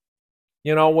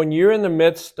 You know, when you're in the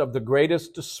midst of the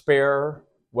greatest despair,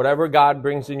 whatever God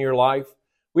brings in your life,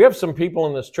 we have some people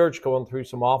in this church going through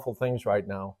some awful things right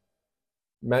now.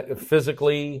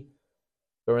 Physically,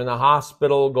 they're in the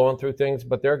hospital going through things,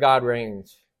 but their God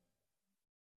reigns.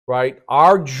 Right?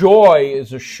 Our joy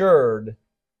is assured,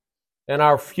 and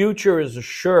our future is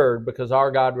assured because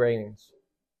our God reigns.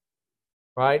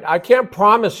 Right? I can't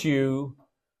promise you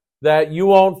that you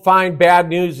won't find bad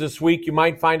news this week. You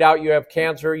might find out you have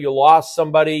cancer, you lost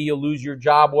somebody, you lose your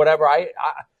job, whatever.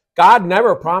 God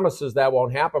never promises that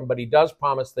won't happen, but he does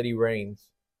promise that he reigns.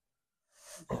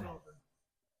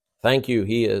 Thank you,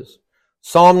 he is.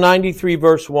 Psalm 93,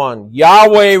 verse 1.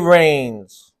 Yahweh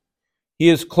reigns. He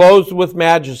is clothed with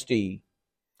majesty.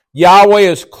 Yahweh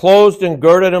is clothed and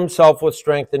girded himself with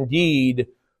strength. Indeed,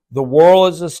 the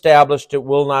world is established, it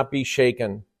will not be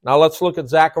shaken. Now let's look at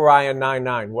Zechariah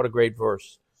 9:9. What a great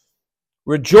verse.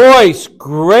 Rejoice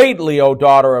greatly, O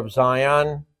daughter of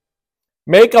Zion.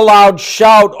 Make a loud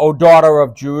shout, O daughter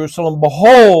of Jerusalem.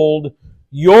 Behold,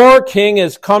 your king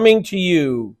is coming to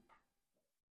you.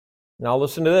 Now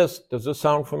listen to this. Does this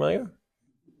sound familiar?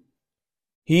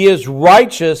 He is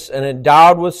righteous and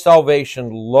endowed with salvation,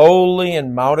 lowly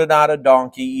and mounted on a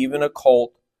donkey, even a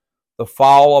colt, the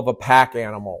foal of a pack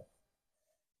animal.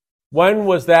 When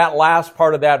was that last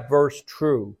part of that verse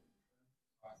true?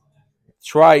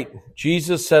 That's right.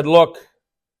 Jesus said, look,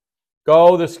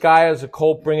 go, this guy has a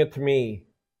colt, bring it to me.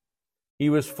 He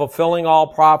was fulfilling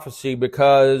all prophecy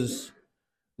because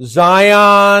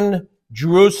Zion,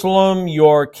 Jerusalem,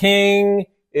 your king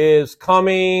is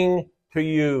coming to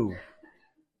you.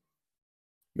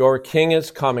 Your king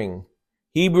is coming.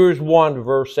 Hebrews 1,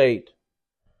 verse 8.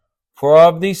 For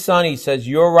of thee, son, he says,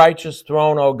 your righteous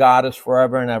throne, O God, is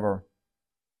forever and ever.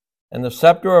 And the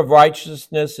scepter of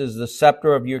righteousness is the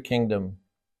scepter of your kingdom.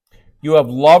 You have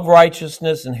loved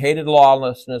righteousness and hated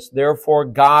lawlessness. Therefore,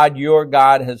 God, your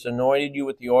God, has anointed you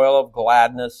with the oil of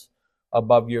gladness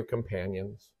above your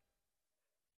companions.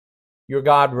 Your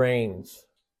God reigns.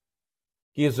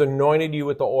 He has anointed you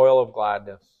with the oil of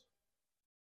gladness.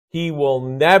 He will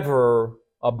never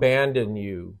abandon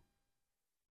you.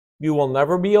 You will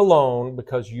never be alone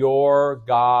because your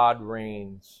God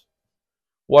reigns.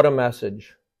 What a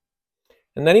message.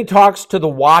 And then he talks to the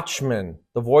watchman,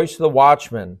 the voice of the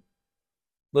watchman.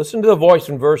 Listen to the voice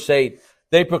in verse 8.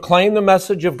 They proclaim the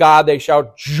message of God. They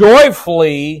shout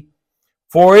joyfully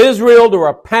for Israel to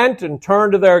repent and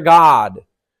turn to their God.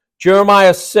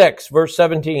 Jeremiah 6, verse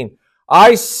 17.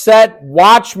 I set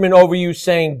watchmen over you,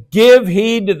 saying, give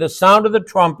heed to the sound of the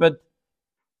trumpet.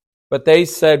 But they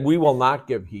said, we will not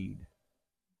give heed.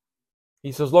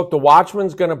 He says, look, the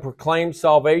watchman's going to proclaim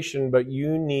salvation, but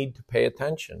you need to pay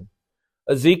attention.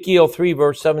 Ezekiel 3,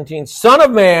 verse 17, Son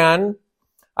of man,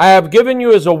 I have given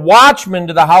you as a watchman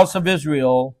to the house of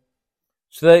Israel,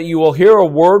 so that you will hear a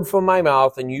word from my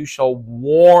mouth, and you shall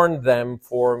warn them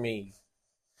for me.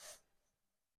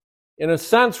 In a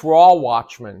sense, we're all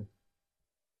watchmen,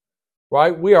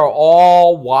 right? We are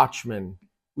all watchmen.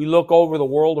 We look over the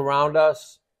world around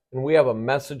us, and we have a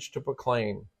message to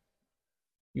proclaim.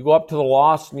 You go up to the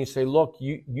lost and you say, look,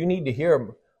 you need to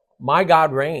hear, my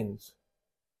God reigns.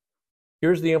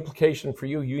 Here's the implication for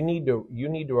you. You need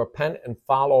to repent and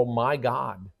follow my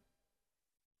God.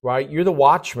 Right? You're the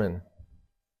watchman.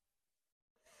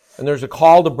 And there's a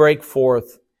call to break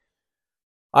forth.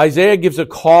 Isaiah gives a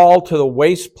call to the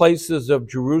waste places of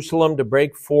Jerusalem to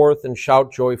break forth and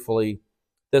shout joyfully.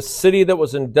 The city that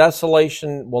was in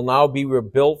desolation will now be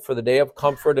rebuilt for the day of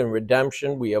comfort and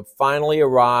redemption. We have finally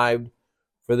arrived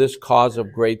for this cause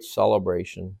of great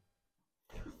celebration.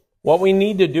 What we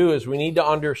need to do is we need to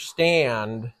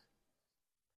understand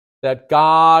that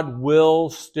God will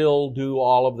still do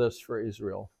all of this for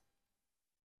Israel.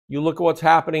 You look at what's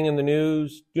happening in the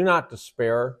news, do not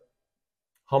despair.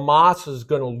 Hamas is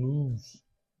going to lose,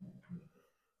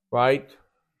 right?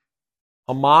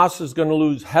 Hamas is going to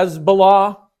lose.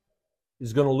 Hezbollah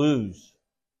is going to lose.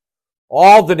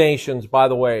 All the nations, by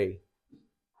the way,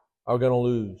 are going to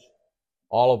lose.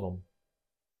 All of them.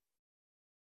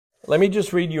 Let me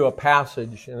just read you a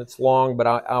passage, and it's long, but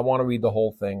I want to read the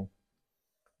whole thing.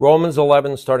 Romans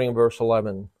 11, starting in verse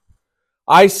 11.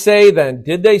 I say then,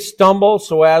 did they stumble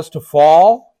so as to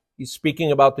fall? He's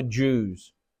speaking about the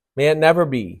Jews. May it never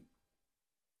be.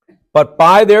 But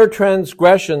by their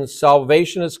transgressions,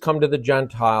 salvation has come to the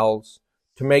Gentiles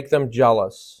to make them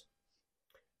jealous.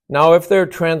 Now, if their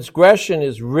transgression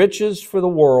is riches for the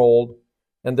world,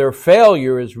 and their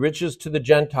failure is riches to the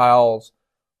Gentiles,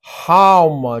 how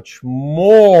much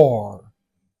more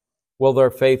will their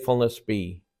faithfulness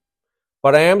be?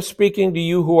 But I am speaking to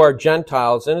you who are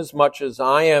Gentiles, inasmuch as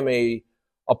I am an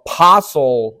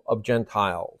apostle of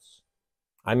Gentiles.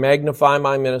 I magnify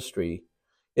my ministry.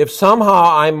 If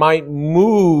somehow I might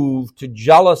move to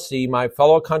jealousy my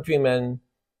fellow countrymen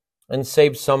and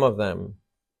save some of them.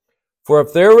 For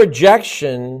if their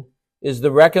rejection is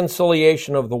the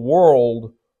reconciliation of the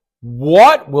world,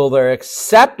 what will their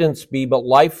acceptance be but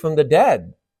life from the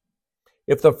dead?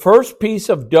 If the first piece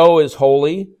of dough is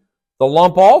holy, the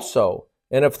lump also.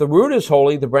 And if the root is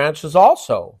holy, the branches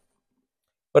also.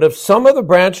 But if some of the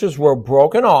branches were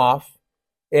broken off,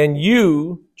 and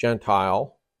you,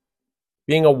 Gentile,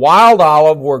 being a wild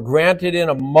olive, were granted in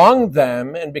among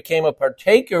them and became a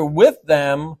partaker with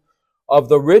them of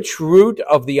the rich root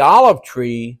of the olive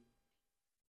tree,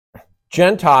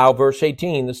 Gentile, verse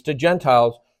 18, this to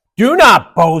Gentiles, do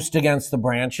not boast against the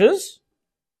branches.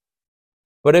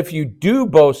 But if you do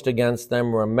boast against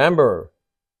them, remember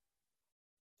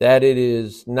that it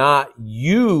is not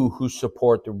you who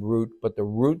support the root, but the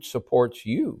root supports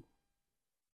you.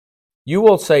 You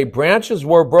will say, branches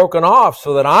were broken off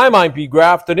so that I might be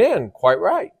grafted in. Quite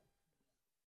right.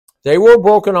 They were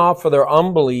broken off for their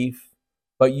unbelief,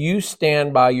 but you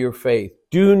stand by your faith.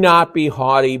 Do not be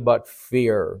haughty, but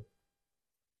fear.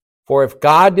 For if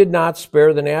God did not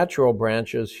spare the natural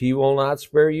branches, he will not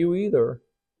spare you either.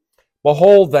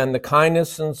 Behold then the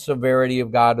kindness and severity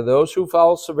of God to those who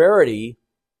follow severity,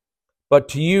 but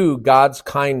to you God's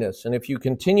kindness. And if you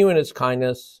continue in his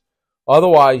kindness,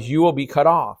 otherwise you will be cut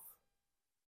off.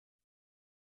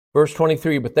 Verse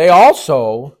 23, but they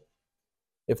also,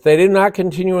 if they did not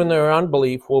continue in their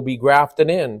unbelief, will be grafted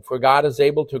in, for God is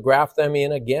able to graft them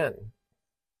in again.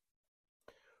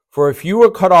 For if you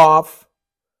were cut off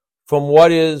from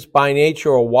what is by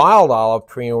nature a wild olive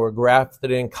tree and were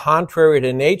grafted in contrary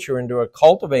to nature into a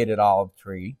cultivated olive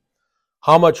tree,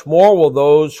 how much more will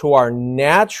those who are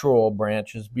natural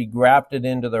branches be grafted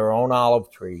into their own olive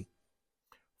tree?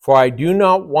 For I do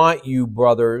not want you,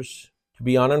 brothers, to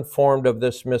be uninformed of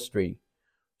this mystery,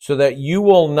 so that you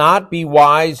will not be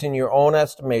wise in your own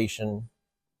estimation,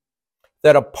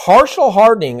 that a partial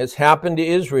hardening has happened to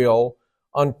Israel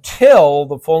until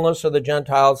the fullness of the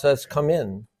Gentiles has come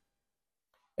in.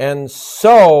 And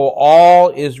so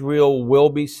all Israel will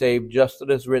be saved, just as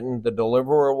it is written, the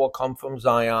deliverer will come from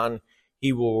Zion.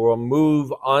 He will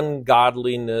remove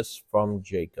ungodliness from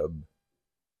Jacob.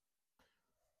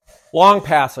 Long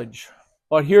passage,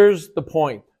 but here's the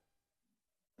point.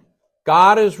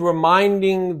 God is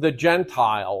reminding the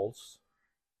Gentiles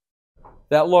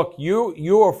that, look,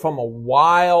 you are from a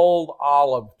wild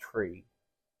olive tree,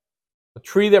 a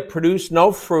tree that produced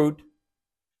no fruit,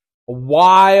 a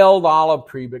wild olive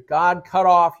tree, but God cut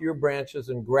off your branches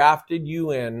and grafted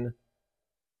you in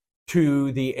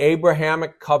to the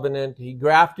Abrahamic covenant. He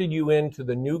grafted you into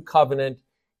the new covenant.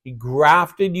 He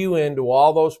grafted you into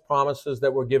all those promises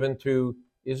that were given to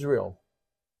Israel.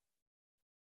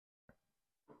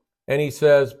 And he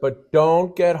says, but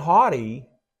don't get haughty,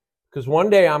 because one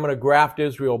day I'm going to graft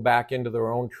Israel back into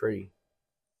their own tree.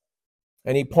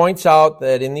 And he points out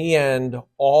that in the end,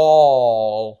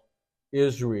 all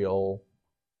Israel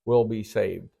will be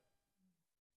saved.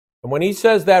 And when he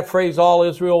says that phrase, all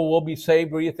Israel will be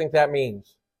saved, what do you think that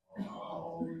means?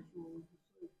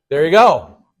 There you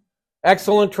go.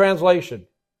 Excellent translation.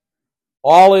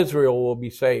 All Israel will be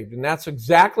saved. And that's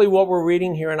exactly what we're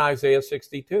reading here in Isaiah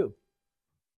 52.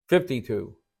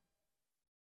 52.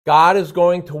 God is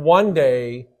going to one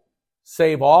day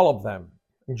save all of them.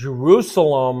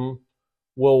 Jerusalem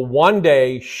will one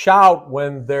day shout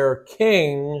when their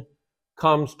king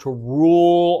comes to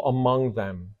rule among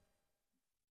them.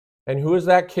 And who is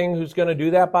that king who's going to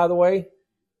do that, by the way?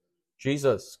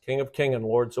 Jesus, King of Kings and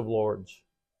Lords of Lords.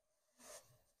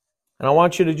 And I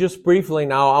want you to just briefly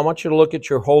now, I want you to look at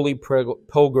your holy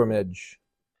pilgrimage.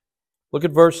 Look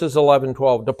at verses 11,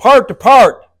 12. Depart,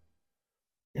 depart.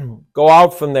 Go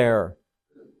out from there.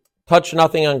 Touch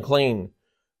nothing unclean.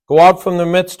 Go out from the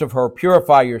midst of her.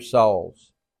 Purify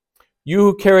yourselves. You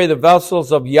who carry the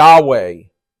vessels of Yahweh.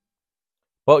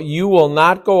 But you will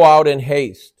not go out in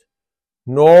haste,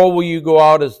 nor will you go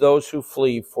out as those who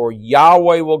flee, for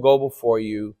Yahweh will go before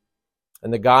you,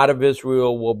 and the God of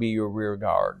Israel will be your rear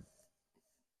guard.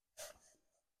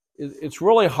 It's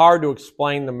really hard to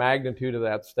explain the magnitude of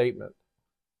that statement.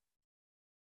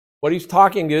 What he's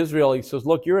talking to Israel, he says,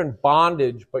 look, you're in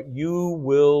bondage, but you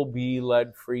will be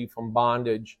led free from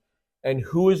bondage. And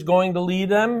who is going to lead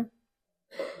them?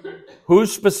 Who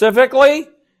specifically?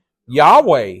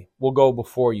 Yahweh will go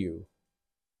before you.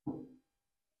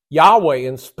 Yahweh,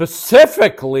 and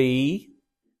specifically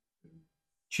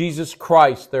Jesus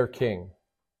Christ, their King.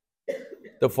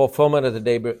 The fulfillment of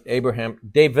the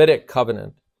Davidic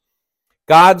covenant.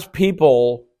 God's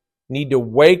people need to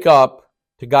wake up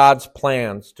to God's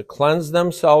plans, to cleanse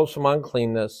themselves from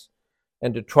uncleanness,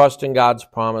 and to trust in God's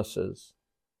promises.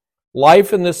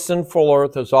 Life in this sinful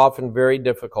earth is often very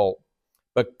difficult,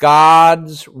 but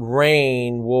God's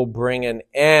reign will bring an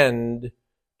end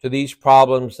to these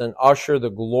problems and usher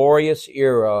the glorious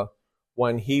era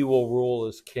when He will rule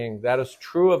as King. That is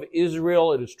true of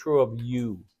Israel. It is true of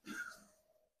you.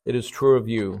 It is true of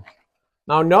you.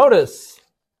 Now notice,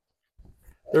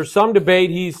 there's some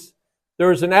debate.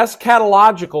 There's an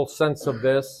eschatological sense of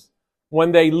this.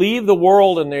 When they leave the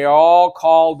world and they are all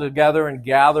called together and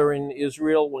gather in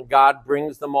Israel, when God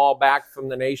brings them all back from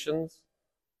the nations.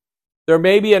 There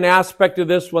may be an aspect of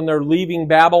this when they're leaving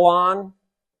Babylon.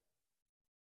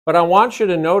 But I want you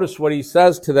to notice what he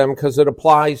says to them because it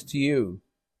applies to you.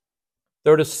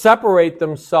 They're to separate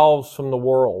themselves from the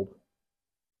world.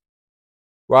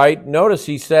 Right? Notice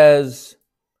he says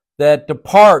that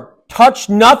depart, touch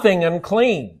nothing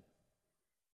unclean.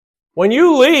 When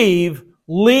you leave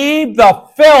the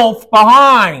filth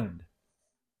behind.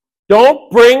 Don't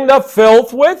bring the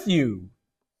filth with you.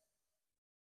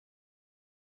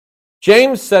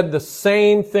 James said the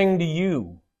same thing to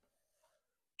you.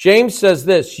 James says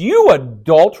this, you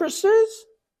adulteresses,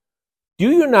 do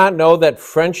you not know that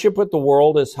friendship with the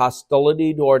world is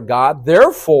hostility toward God?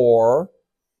 Therefore,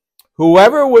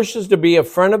 whoever wishes to be a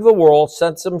friend of the world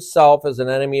sets himself as an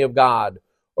enemy of God.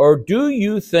 Or do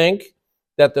you think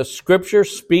that the Scripture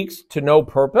speaks to no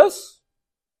purpose?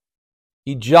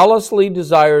 He jealously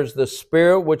desires the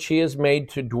Spirit which He has made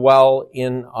to dwell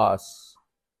in us.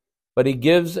 But He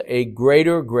gives a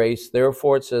greater grace.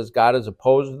 Therefore it says, God is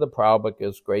opposed to the proud, but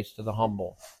gives grace to the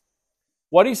humble.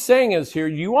 What he's saying is here,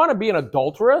 you want to be an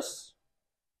adulteress?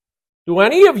 Do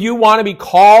any of you want to be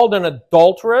called an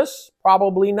adulteress?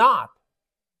 Probably not.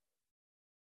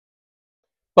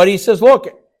 But he says, look,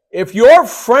 if your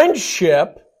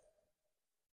friendship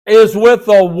is with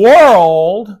the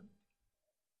world,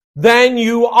 then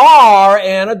you are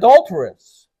an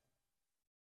adulteress.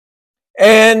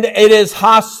 And it is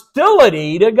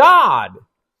hostility to God.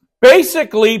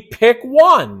 Basically, pick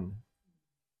one.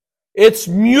 It's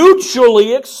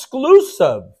mutually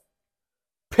exclusive.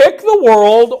 Pick the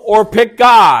world or pick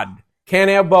God.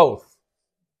 Can't have both.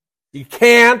 You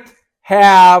can't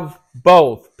have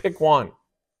both. Pick one.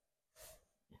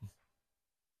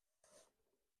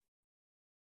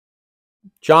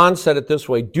 John said it this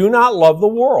way, do not love the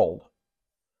world,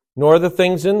 nor the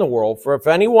things in the world. For if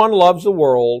anyone loves the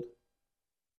world,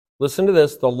 listen to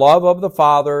this, the love of the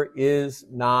Father is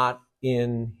not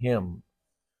in him.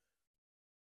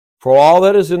 For all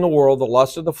that is in the world, the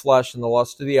lust of the flesh and the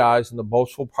lust of the eyes and the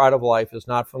boastful pride of life is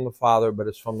not from the Father, but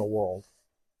is from the world.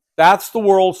 That's the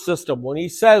world system. When he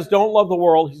says don't love the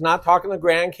world, he's not talking the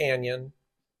Grand Canyon,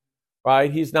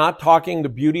 right? He's not talking the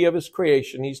beauty of his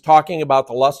creation. He's talking about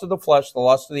the lust of the flesh, the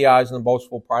lust of the eyes, and the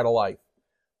boastful pride of life.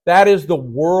 That is the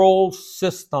world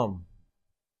system.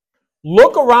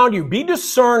 Look around you. Be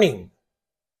discerning.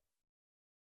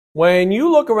 When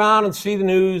you look around and see the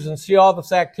news and see all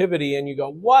this activity and you go,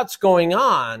 what's going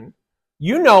on?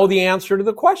 You know the answer to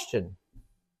the question.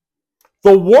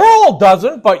 The world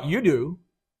doesn't, but you do.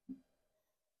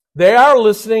 They are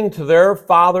listening to their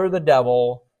father, the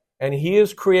devil, and he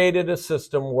has created a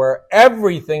system where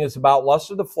everything is about lust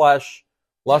of the flesh,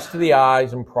 lust of the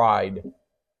eyes, and pride.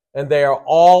 And they are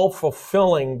all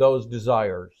fulfilling those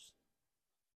desires.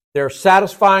 They're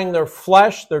satisfying their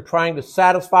flesh. They're trying to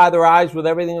satisfy their eyes with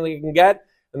everything they can get.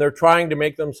 And they're trying to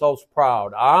make themselves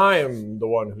proud. I am the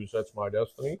one who sets my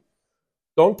destiny.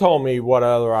 Don't tell me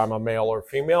whether I'm a male or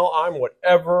female. I'm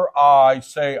whatever I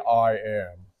say I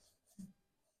am.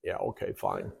 Yeah, okay,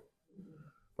 fine.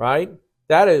 Right?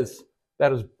 That is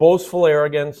boastful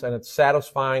arrogance, and it's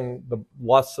satisfying the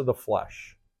lusts of the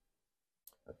flesh.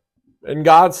 And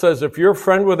God says, if you're a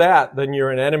friend with that, then you're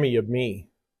an enemy of me.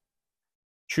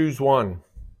 Choose one.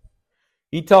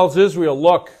 He tells Israel,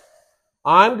 look,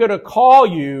 I'm going to call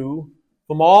you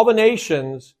from all the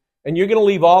nations, and you're going to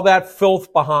leave all that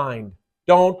filth behind.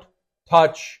 Don't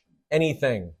touch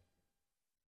anything.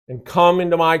 And come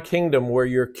into my kingdom where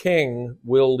your king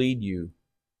will lead you.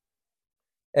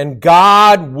 And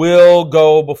God will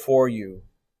go before you.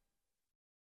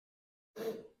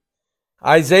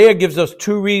 Isaiah gives us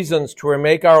two reasons to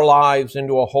make our lives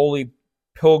into a holy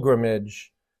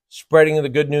pilgrimage, spreading the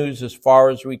good news as far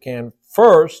as we can.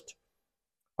 First,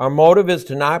 our motive is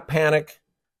to not panic,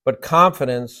 but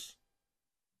confidence,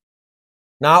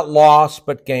 not loss,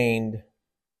 but gained.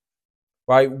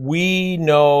 Right? We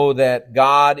know that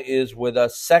God is with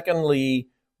us. Secondly,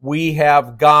 we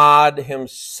have God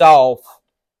himself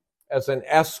as an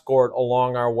escort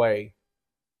along our way.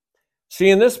 See,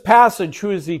 in this passage, who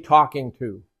is he talking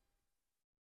to?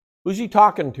 Who's he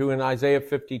talking to in Isaiah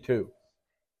 52?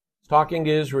 He's talking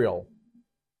to Israel.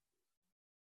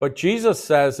 But Jesus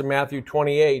says in Matthew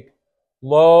 28,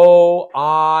 lo,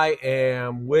 I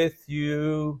am with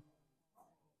you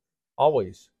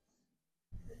always.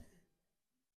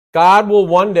 God will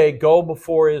one day go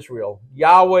before Israel.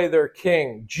 Yahweh, their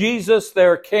king. Jesus,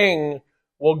 their king,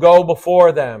 will go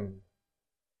before them.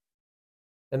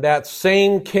 And that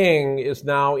same king is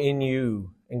now in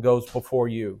you and goes before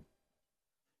you.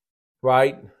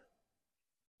 Right?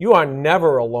 You are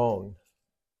never alone.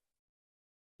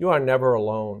 You are never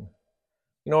alone.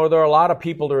 You know, there are a lot of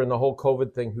people during the whole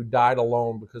COVID thing who died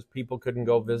alone because people couldn't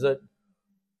go visit.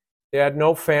 They had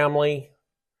no family.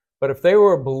 But if they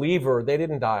were a believer, they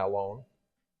didn't die alone.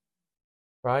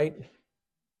 Right?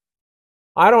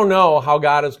 I don't know how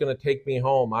God is going to take me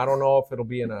home. I don't know if it'll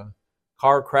be in a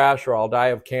car crash or I'll die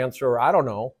of cancer, or I don't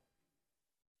know.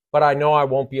 But I know I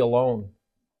won't be alone.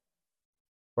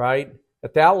 Right?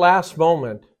 At that last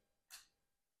moment,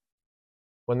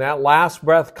 when that last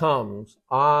breath comes,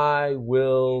 I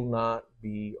will not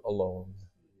be alone.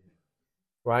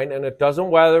 Right? And it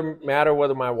doesn't matter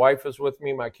whether my wife is with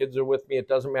me, my kids are with me. It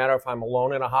doesn't matter if I'm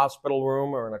alone in a hospital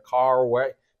room or in a car or where.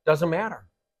 It doesn't matter.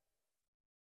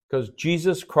 Because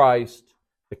Jesus Christ,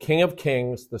 the King of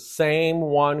Kings, the same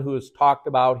one who is talked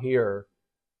about here,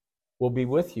 will be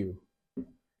with you.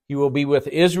 He will be with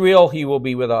Israel. He will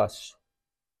be with us.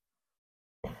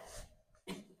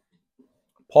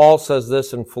 Paul says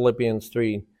this in Philippians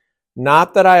 3,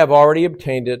 not that I have already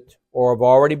obtained it or have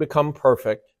already become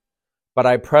perfect, but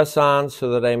I press on so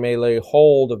that I may lay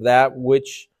hold of that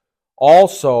which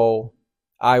also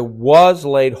I was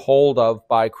laid hold of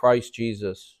by Christ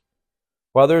Jesus.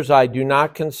 Brothers, I do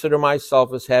not consider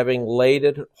myself as having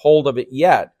laid hold of it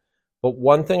yet, but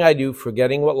one thing I do,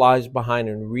 forgetting what lies behind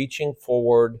and reaching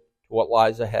forward to what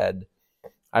lies ahead,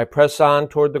 I press on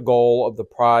toward the goal of the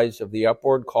prize of the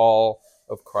upward call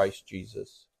of Christ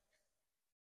Jesus.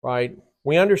 Right?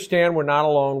 We understand we're not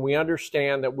alone. We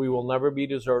understand that we will never be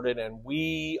deserted, and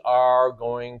we are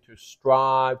going to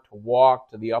strive to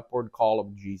walk to the upward call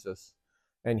of Jesus,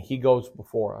 and he goes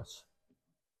before us.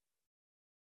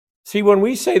 See, when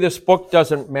we say this book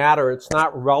doesn't matter, it's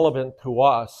not relevant to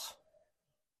us,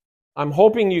 I'm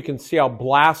hoping you can see how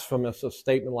blasphemous a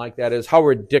statement like that is, how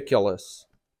ridiculous.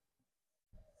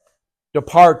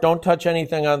 Depart, don't touch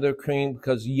anything unclean,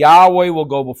 because Yahweh will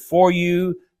go before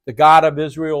you. The God of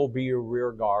Israel will be your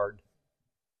rear guard.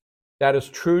 That is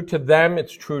true to them,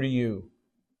 it's true to you.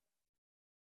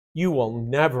 You will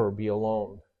never be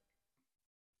alone.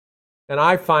 And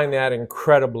I find that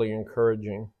incredibly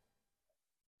encouraging.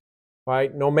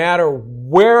 right? No matter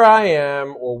where I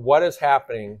am or what is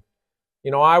happening.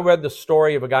 You know, I read the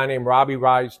story of a guy named Robbie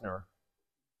Reisner.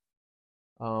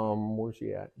 Where's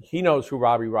he at? He knows who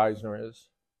Robbie Reisner is.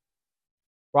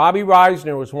 Robbie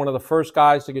Reisner was one of the first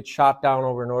guys to get shot down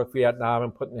over North Vietnam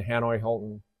and put in the Hanoi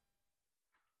Hilton.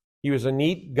 He was a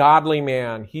neat, godly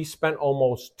man. He spent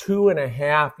almost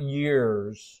 2.5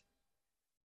 years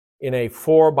in a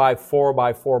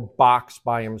 4x4x4 box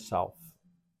by himself.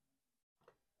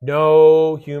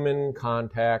 No human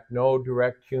contact, no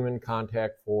direct human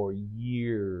contact for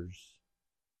years.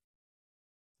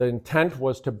 The intent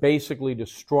was to basically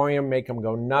destroy him, make him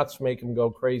go nuts, make him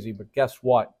go crazy. But guess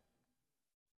what?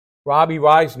 Robbie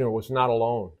Reisner was not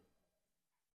alone.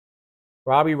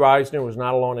 Robbie Reisner was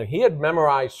not alone, and he had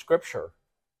memorized Scripture.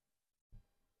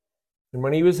 And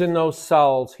when he was in those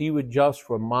cells, he would just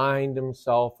remind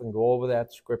himself and go over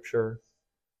that Scripture.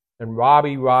 And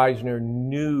Robbie Reisner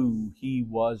knew he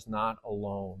was not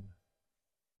alone.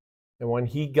 And when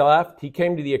he left, he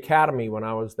came to the academy when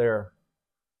I was there.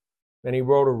 And he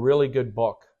wrote a really good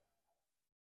book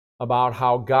about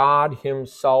how God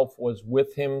himself was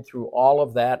with him through all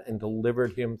of that and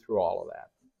delivered him through all of that.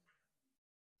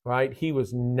 Right? He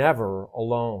was never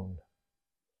alone.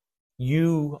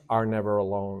 You are never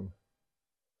alone.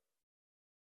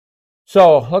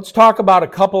 So let's talk about a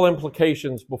couple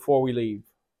implications before we leave.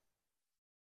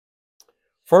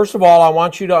 First of all, I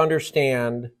want you to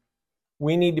understand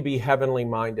we need to be heavenly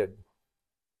minded.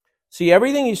 See,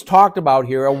 everything he's talked about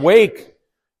here, awake,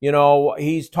 you know,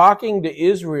 he's talking to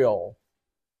Israel.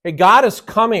 Hey, God is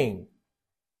coming.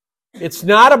 It's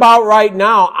not about right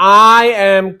now. I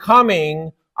am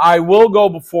coming. I will go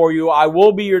before you. I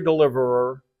will be your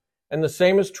deliverer. And the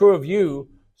same is true of you.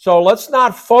 So let's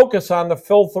not focus on the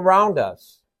filth around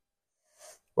us.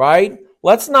 Right?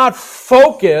 Let's not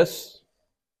focus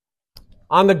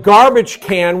on the garbage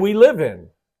can we live in.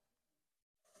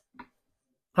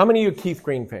 How many of you are Keith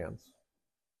Green fans?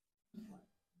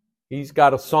 He's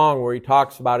got a song where he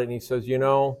talks about it and he says, you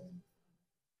know,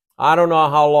 I don't know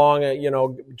how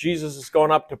long, Jesus is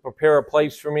going up to prepare a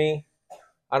place for me.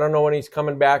 I don't know when he's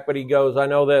coming back, but he goes, I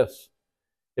know this.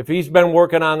 If he's been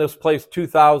working on this place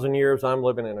 2,000 years, I'm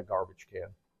living in a garbage can.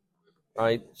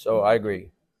 Right? So I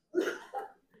agree.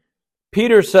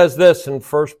 Peter says this in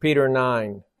 1 Peter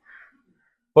 9.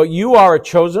 But you are a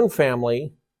chosen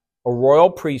family, a royal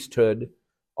priesthood,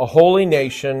 a holy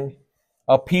nation,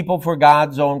 a people for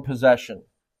God's own possession.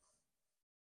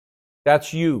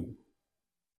 That's you.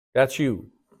 That's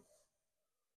you.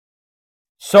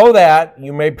 So that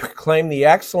you may proclaim the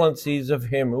excellencies of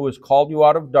him who has called you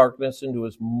out of darkness into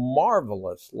his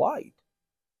marvelous light.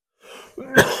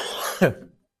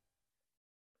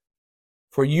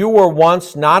 For you were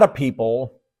once not a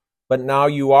people, but now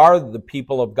you are the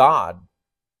people of God.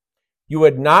 You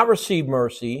had not received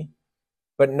mercy,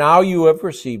 but now you have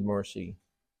received mercy.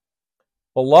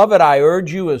 Beloved, I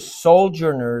urge you as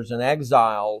sojourners and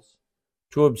exiles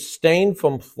to abstain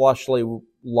from fleshly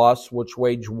lusts which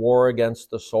wage war against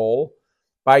the soul,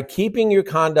 by keeping your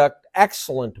conduct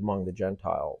excellent among the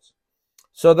Gentiles,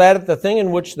 so that if the thing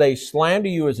in which they slander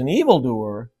you as an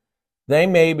evildoer, they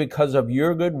may, because of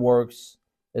your good works,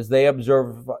 as they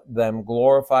observe them,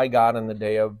 glorify God in the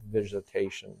day of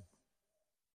visitation.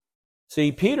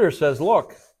 See, Peter says,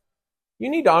 look, you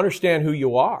need to understand who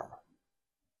you are.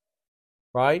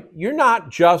 Right? You're not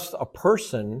just a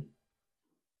person.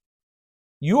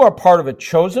 You are part of a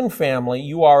chosen family.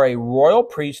 You are a royal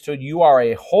priesthood. You are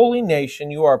a holy nation.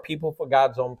 You are a people for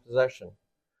God's own possession.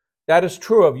 That is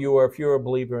true of you, or if you're a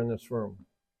believer in this room.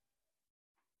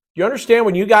 Do you understand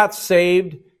when you got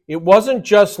saved, it wasn't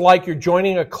just like you're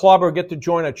joining a club or get to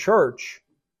join a church.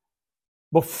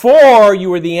 Before, you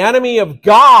were the enemy of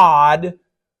God,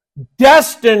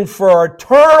 destined for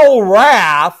eternal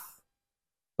wrath.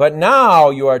 But now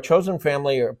you are a chosen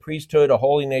family, a priesthood, a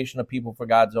holy nation, a people for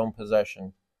God's own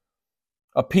possession.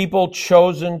 A people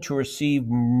chosen to receive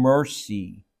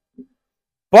mercy.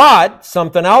 But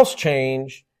something else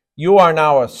changed. You are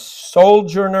now a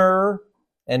sojourner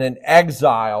and an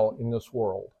exile in this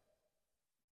world.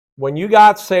 When you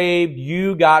got saved,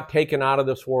 you got taken out of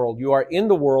this world. You are in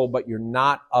the world, but you're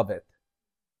not of it.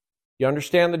 You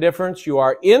understand the difference? You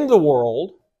are in the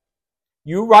world.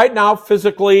 You right now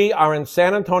physically are in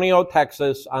San Antonio,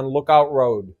 Texas on Lookout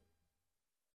Road.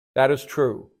 That is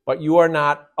true. But you are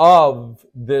not of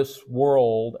this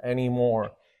world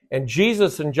anymore. And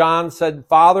Jesus in John said,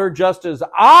 Father, just as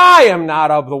I am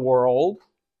not of the world,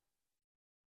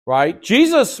 right?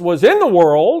 Jesus was in the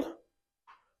world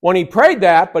when he prayed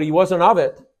that, but he wasn't of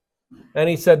it. And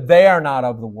he said, they are not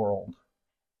of the world,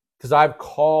 because I've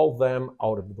called them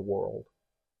out of the world.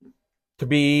 to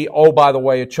be, oh, by the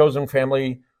way, a chosen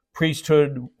family,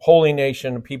 priesthood, holy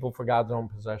nation, a people for God's own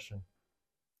possession.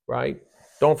 Right?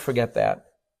 Don't forget that.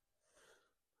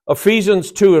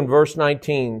 Ephesians 2 and verse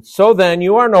 19. So then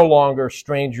you are no longer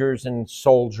strangers and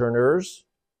sojourners,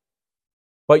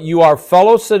 but you are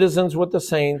fellow citizens with the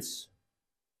saints,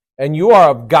 and you are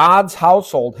of God's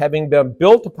household, having been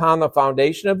built upon the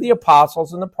foundation of the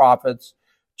apostles and the prophets,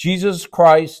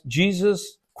 Christ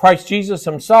Jesus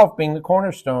himself being the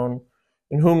cornerstone,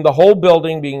 in whom the whole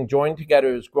building being joined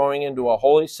together is growing into a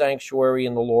holy sanctuary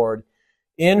in the Lord,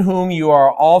 in whom you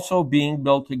are also being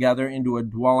built together into a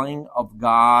dwelling of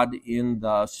God in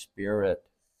the Spirit.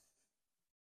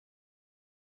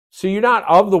 So you're not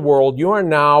of the world. You are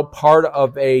now part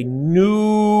of a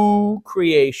new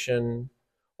creation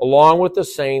along with the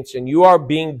saints, and you are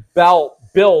being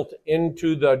built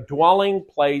into the dwelling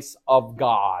place of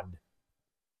God.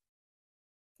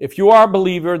 If you are a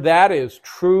believer, that is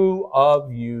true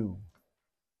of you.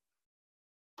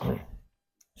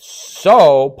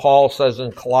 So, Paul says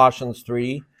in Colossians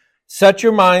 3, set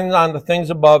your minds on the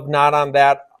things above, not on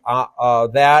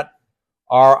that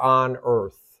are on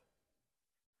earth.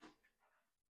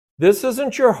 This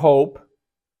isn't your hope.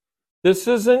 This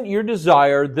isn't your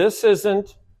desire. This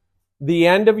isn't the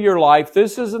end of your life.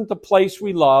 This isn't the place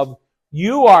we love.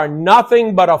 You are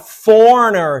nothing but a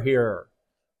foreigner here.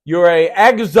 You're an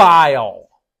exile.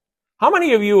 How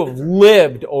many of you have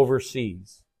lived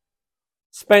overseas?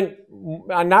 Spent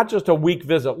not just a week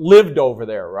visit, lived over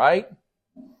there, right?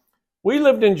 We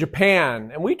lived in Japan,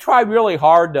 and we tried really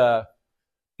hard to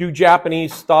do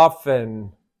Japanese stuff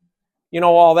and,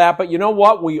 all that. But you know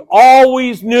what? We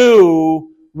always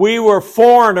knew we were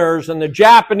foreigners, and the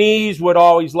Japanese would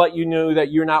always let you know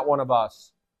that you're not one of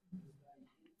us.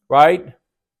 Right?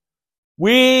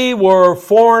 We were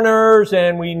foreigners,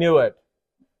 and we knew it.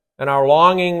 And our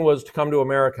longing was to come to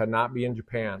America, not be in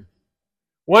Japan.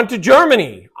 Went to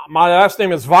Germany. My last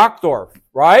name is Wachtdorf,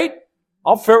 right?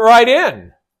 I'll fit right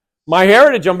in. My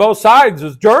heritage on both sides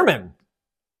is German,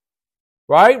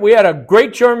 right? We had a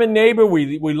great German neighbor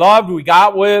we loved, we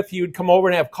got with. He would come over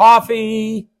and have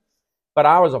coffee, but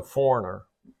I was a foreigner.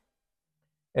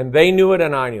 And they knew it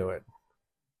and I knew it.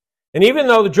 And even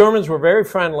though the Germans were very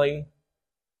friendly,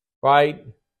 right,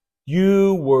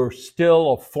 you were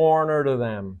still a foreigner to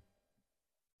them.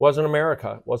 It wasn't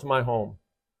America. It wasn't my home.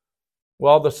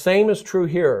 Well, the same is true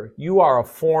here. You are a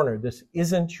foreigner. This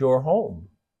isn't your home.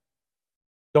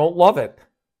 Don't love it.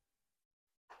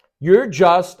 You're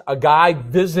just a guy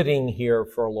visiting here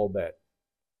for a little bit,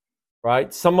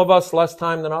 right? Some of us less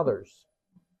time than others.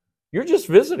 You're just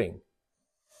visiting.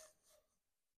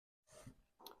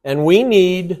 And we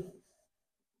need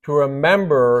to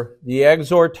remember the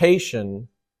exhortation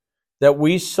that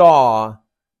we saw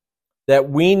that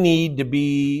we need to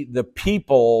be the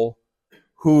people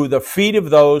who the feet of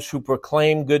those who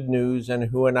proclaim good news and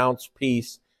who announce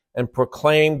peace and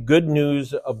proclaim good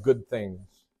news of good things.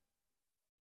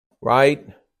 Right?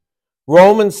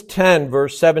 Romans 10,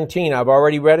 verse 17, I've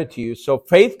already read it to you. So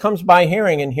faith comes by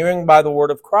hearing, and hearing by the word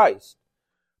of Christ.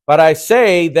 But I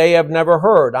say they have never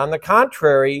heard. On the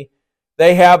contrary,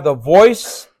 they have the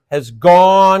voice has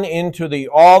gone into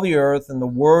all the earth, and the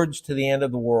words to the end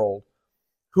of the world.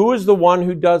 Who is the one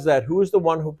who does that? Who is the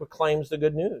one who proclaims the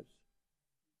good news?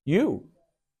 You.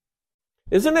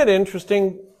 Isn't it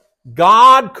interesting?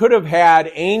 God could have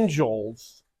had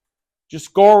angels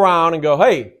just go around and go,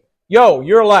 hey, yo,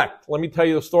 you're elect. Let me tell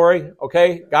you the story.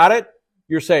 Okay, got it?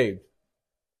 You're saved.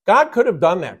 God could have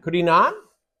done that. Could he not?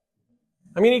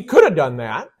 I mean, he could have done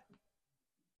that.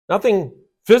 Nothing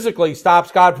physically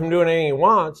stops God from doing anything he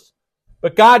wants.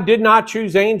 But God did not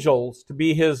choose angels to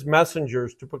be his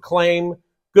messengers, to proclaim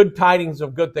good tidings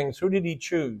of good things. Who did he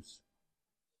choose?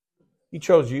 He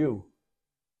chose you.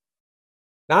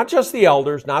 Not just the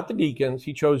elders, not the deacons.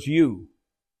 He chose you.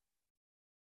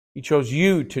 He chose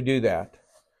you to do that.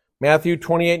 Matthew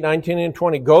 28, 19 and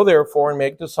 20. Go therefore and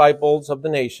make disciples of the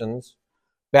nations,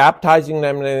 baptizing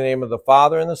them in the name of the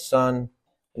Father and the Son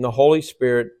and the Holy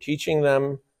Spirit, teaching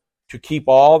them to keep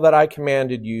all that I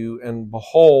commanded you. And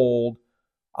behold,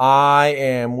 I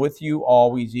am with you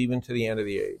always, even to the end of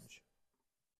the age.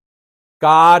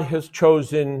 God has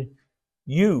chosen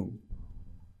you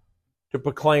to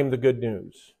proclaim the good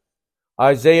news.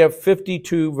 Isaiah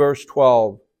 52, verse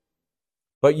 12.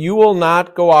 But you will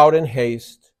not go out in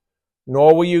haste,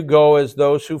 nor will you go as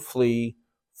those who flee,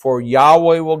 for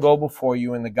Yahweh will go before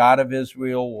you, and the God of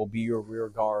Israel will be your rear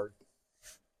guard.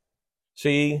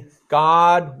 See,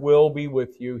 God will be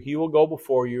with you. He will go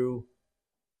before you.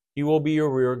 He will be your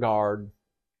rear guard.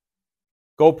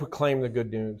 Go proclaim the good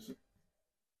news.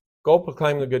 Go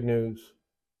proclaim the good news.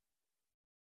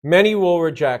 Many will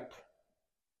reject.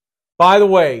 By the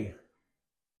way,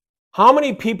 how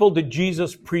many people did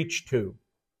Jesus preach to?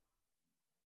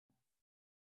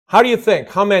 How do you think?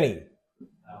 How many?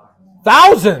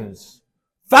 Thousands.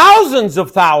 Thousands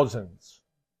of thousands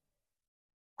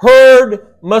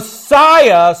heard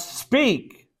Messiah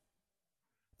speak.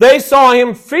 They saw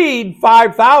him feed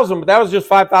 5,000, but that was just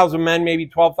 5,000 men, maybe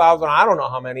 12,000, I don't know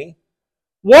how many.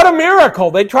 What a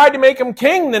miracle. They tried to make him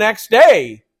king the next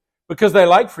day because they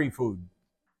like free food.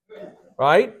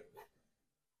 Right?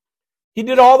 He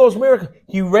did all those miracles.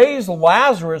 He raised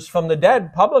Lazarus from the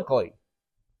dead publicly.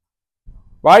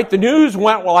 Right? The news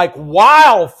went like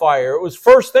wildfire. It was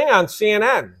first thing on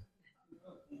CNN.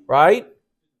 Right?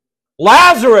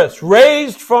 Lazarus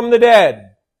raised from the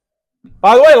dead.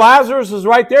 By the way, Lazarus is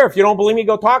right there. If you don't believe me,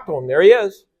 go talk to him. There he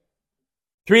is.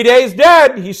 3 days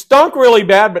dead. He stunk really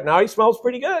bad, but now he smells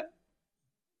pretty good.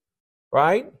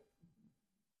 Right?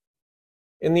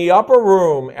 In the upper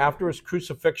room, after his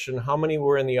crucifixion, how many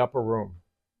were in the upper room?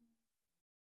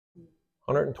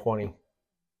 120.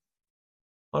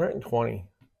 120.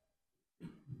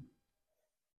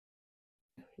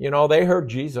 You know, they heard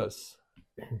Jesus.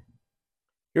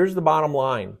 Here's the bottom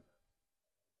line.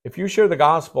 If you share the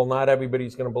gospel, not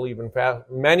everybody's going to believe. In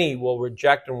fact, many will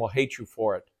reject and will hate you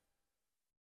for it.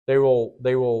 They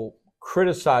will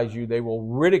criticize you. They will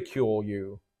ridicule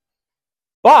you.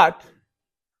 But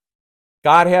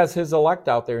God has his elect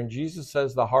out there, and Jesus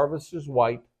says the harvest is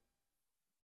white.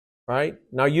 Right?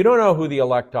 Now, you don't know who the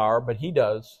elect are, but he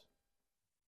does.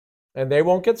 And they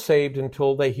won't get saved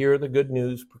until they hear the good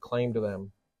news proclaimed to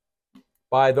them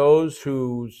by those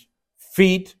whose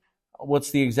feet,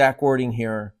 what's the exact wording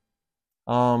here?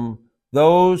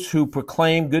 Those who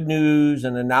proclaim good news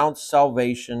and announce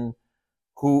salvation,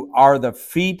 who are the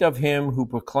feet of him who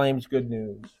proclaims good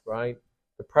news, right?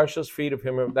 The precious feet of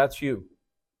him, that's you.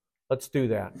 Let's do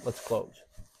that. Let's close.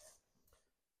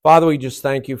 Father, we just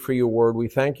thank you for your word. We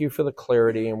thank you for the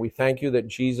clarity, and we thank you that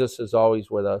Jesus is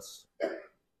always with us.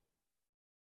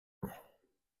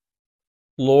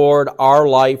 Lord, our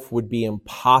life would be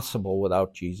impossible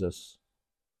without Jesus.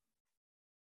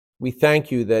 We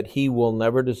thank you that he will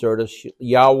never desert us.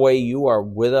 Yahweh, you are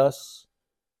with us,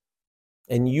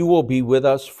 and you will be with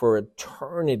us for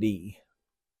eternity.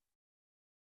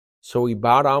 So we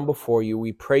bow down before you.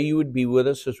 We pray you would be with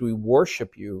us as we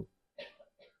worship you,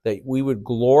 that we would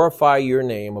glorify your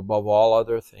name above all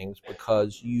other things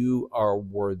because you are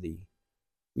worthy.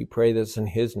 We pray this in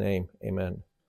his name. Amen.